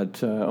find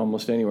that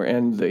almost anywhere.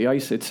 And the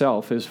ice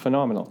itself is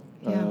phenomenal.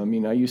 Yeah.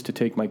 I used to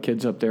take my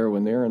kids up there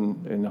when they're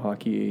in the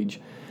hockey age.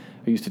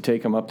 I used to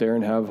take them up there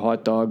and have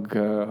hot dog,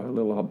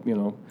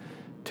 little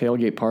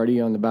tailgate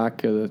party on the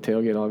back of the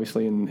tailgate,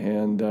 obviously,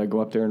 and go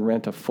up there and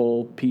rent a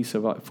full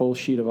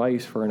sheet of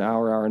ice for an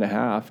hour and a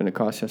half, and it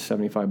costs us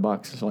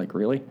 $75. It's like,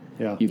 really?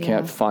 Yeah. You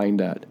can't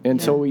find that.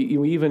 And so we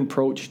even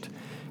approached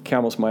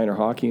Kamloops Minor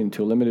Hockey, and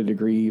to a limited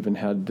degree even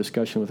had a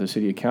discussion with the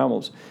city of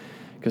Kamloops,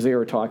 because they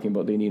were talking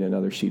about they need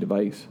another sheet of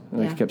ice.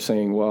 And I kept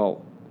saying,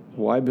 well,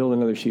 why build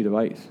another sheet of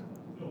ice?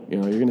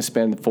 You're going to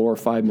spend $4 or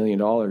 $5 million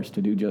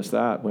to do just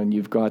that when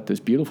you've got this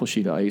beautiful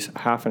sheet of ice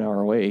half an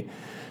hour away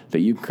that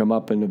you can come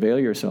up and avail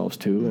yourselves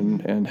to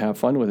and have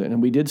fun with it.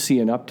 And we did see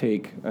an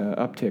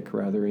uptick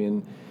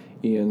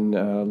in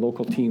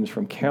local teams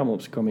from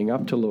Kamloops coming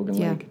up to Logan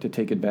Yeah. Lake to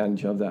take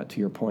advantage of that, to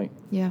your point.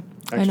 Yeah.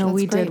 I know That's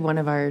we great. did one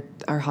of our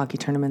hockey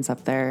tournaments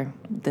up there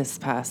this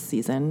past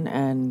season,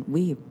 and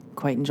we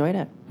quite enjoyed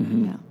it.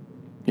 Yeah.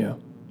 Yeah.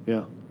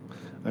 Yeah,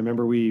 I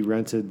remember we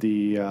rented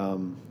the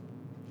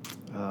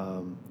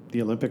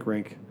Olympic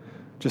rink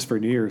just for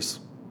New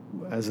Year's,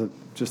 as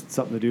just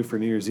something to do for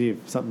New Year's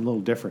Eve, something a little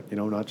different,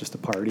 not just a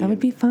party. That would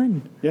be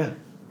fun. Yeah,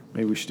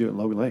 maybe we should do it in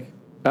Logan Lake.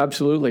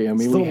 Absolutely. I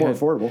mean, It's a little more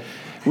affordable.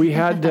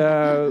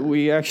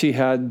 we actually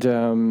had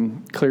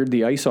cleared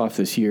the ice off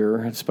this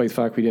year, despite the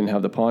fact we didn't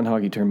have the pond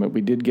hockey tournament.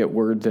 We did get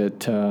word that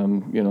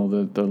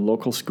the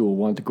local school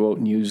wanted to go out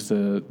and use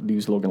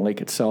Logan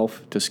Lake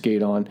itself to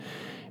skate on,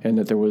 and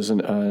that there was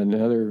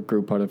another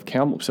group out of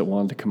Kamloops that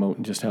wanted to come out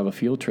and just have a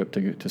field trip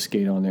to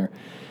skate on there.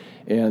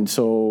 And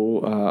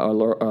so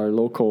our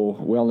local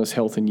Wellness,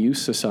 Health, and Youth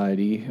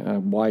Society,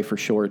 Y for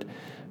short,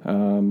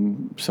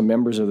 some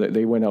members of that,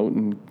 they went out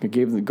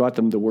and got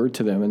them the word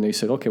to them, and they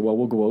said, okay, well,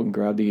 we'll go out and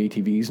grab the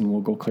ATVs and we'll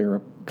go clear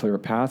a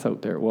path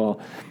out there. Well,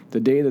 the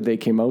day that they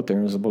came out there,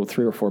 it was about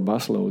 3 or 4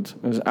 bus loads.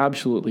 It was an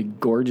absolutely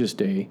gorgeous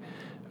day,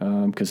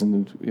 because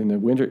in the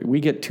winter we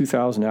get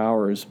 2,000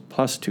 hours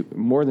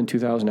more than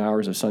 2,000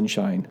 hours of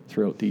sunshine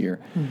throughout the year.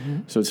 Mm-hmm.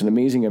 So it's an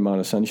amazing amount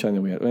of sunshine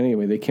that we had.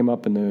 Anyway, they came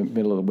up in the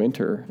middle of the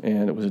winter,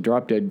 and it was a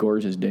drop dead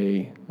gorgeous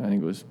day. I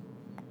think it was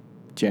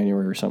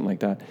January or something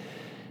like that.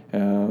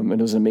 And it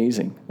was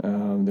amazing.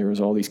 There was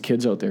all these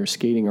kids out there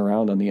skating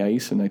around on the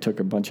ice, and I took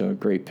a bunch of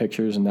great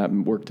pictures, and that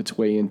worked its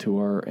way into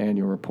our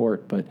annual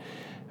report. But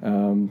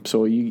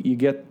so you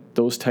get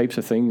those types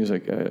of things,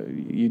 like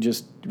you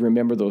just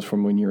remember those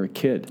from when you're a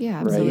kid. Yeah,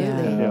 right?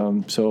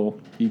 absolutely. So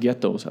you get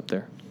those up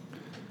there.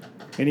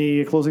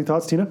 Any closing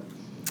thoughts, Tina?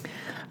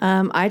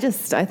 I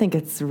think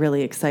it's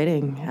really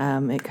exciting.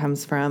 It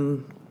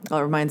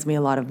reminds me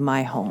a lot of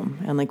my home,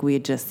 and like we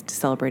had just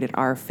celebrated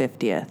our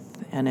 50th,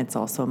 and it's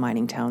also a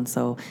mining town.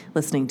 So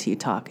listening to you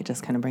talk, it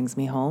just kind of brings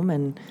me home,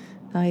 and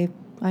I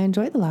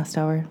enjoyed the last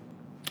hour.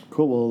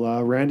 Cool.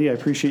 Well, Randy, I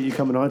appreciate you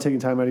coming on, taking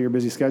time out of your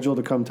busy schedule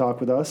to come talk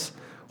with us.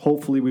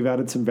 Hopefully we've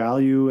added some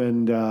value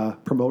and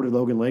promoted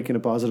Logan Lake in a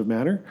positive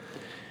manner.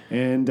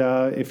 And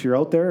if you're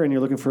out there and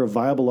you're looking for a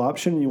viable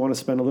option, and you want to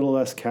spend a little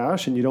less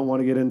cash, and you don't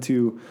want to get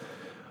into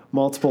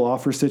multiple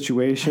offer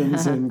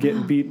situations and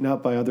getting beaten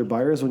up by other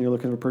buyers when you're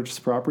looking to purchase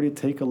property,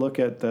 take a look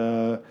at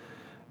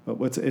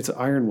it's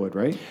Ironwood,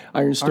 right?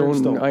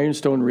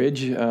 Ironstone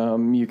Ridge.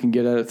 You can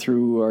get at it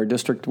through our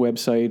district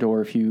website,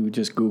 or if you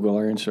just Google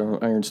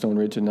Ironstone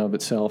Ridge and of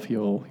itself,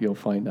 you'll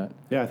find that.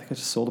 Yeah, I think I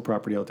just sold a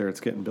property out there.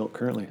 It's getting built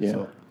currently. Yeah.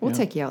 So, We'll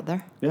take you out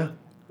there. yeah,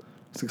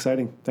 it's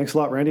exciting. Thanks a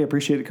lot, Randy. I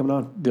appreciate it coming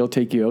on. They'll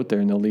take you out there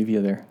and they'll leave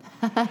you there.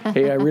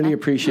 Hey, I really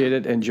appreciate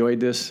it. Enjoyed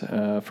this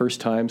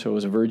first time, so I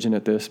was a virgin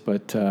at this,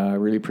 but I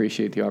really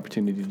appreciate the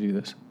opportunity to do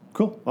this.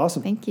 Cool.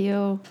 Awesome. Thank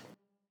you.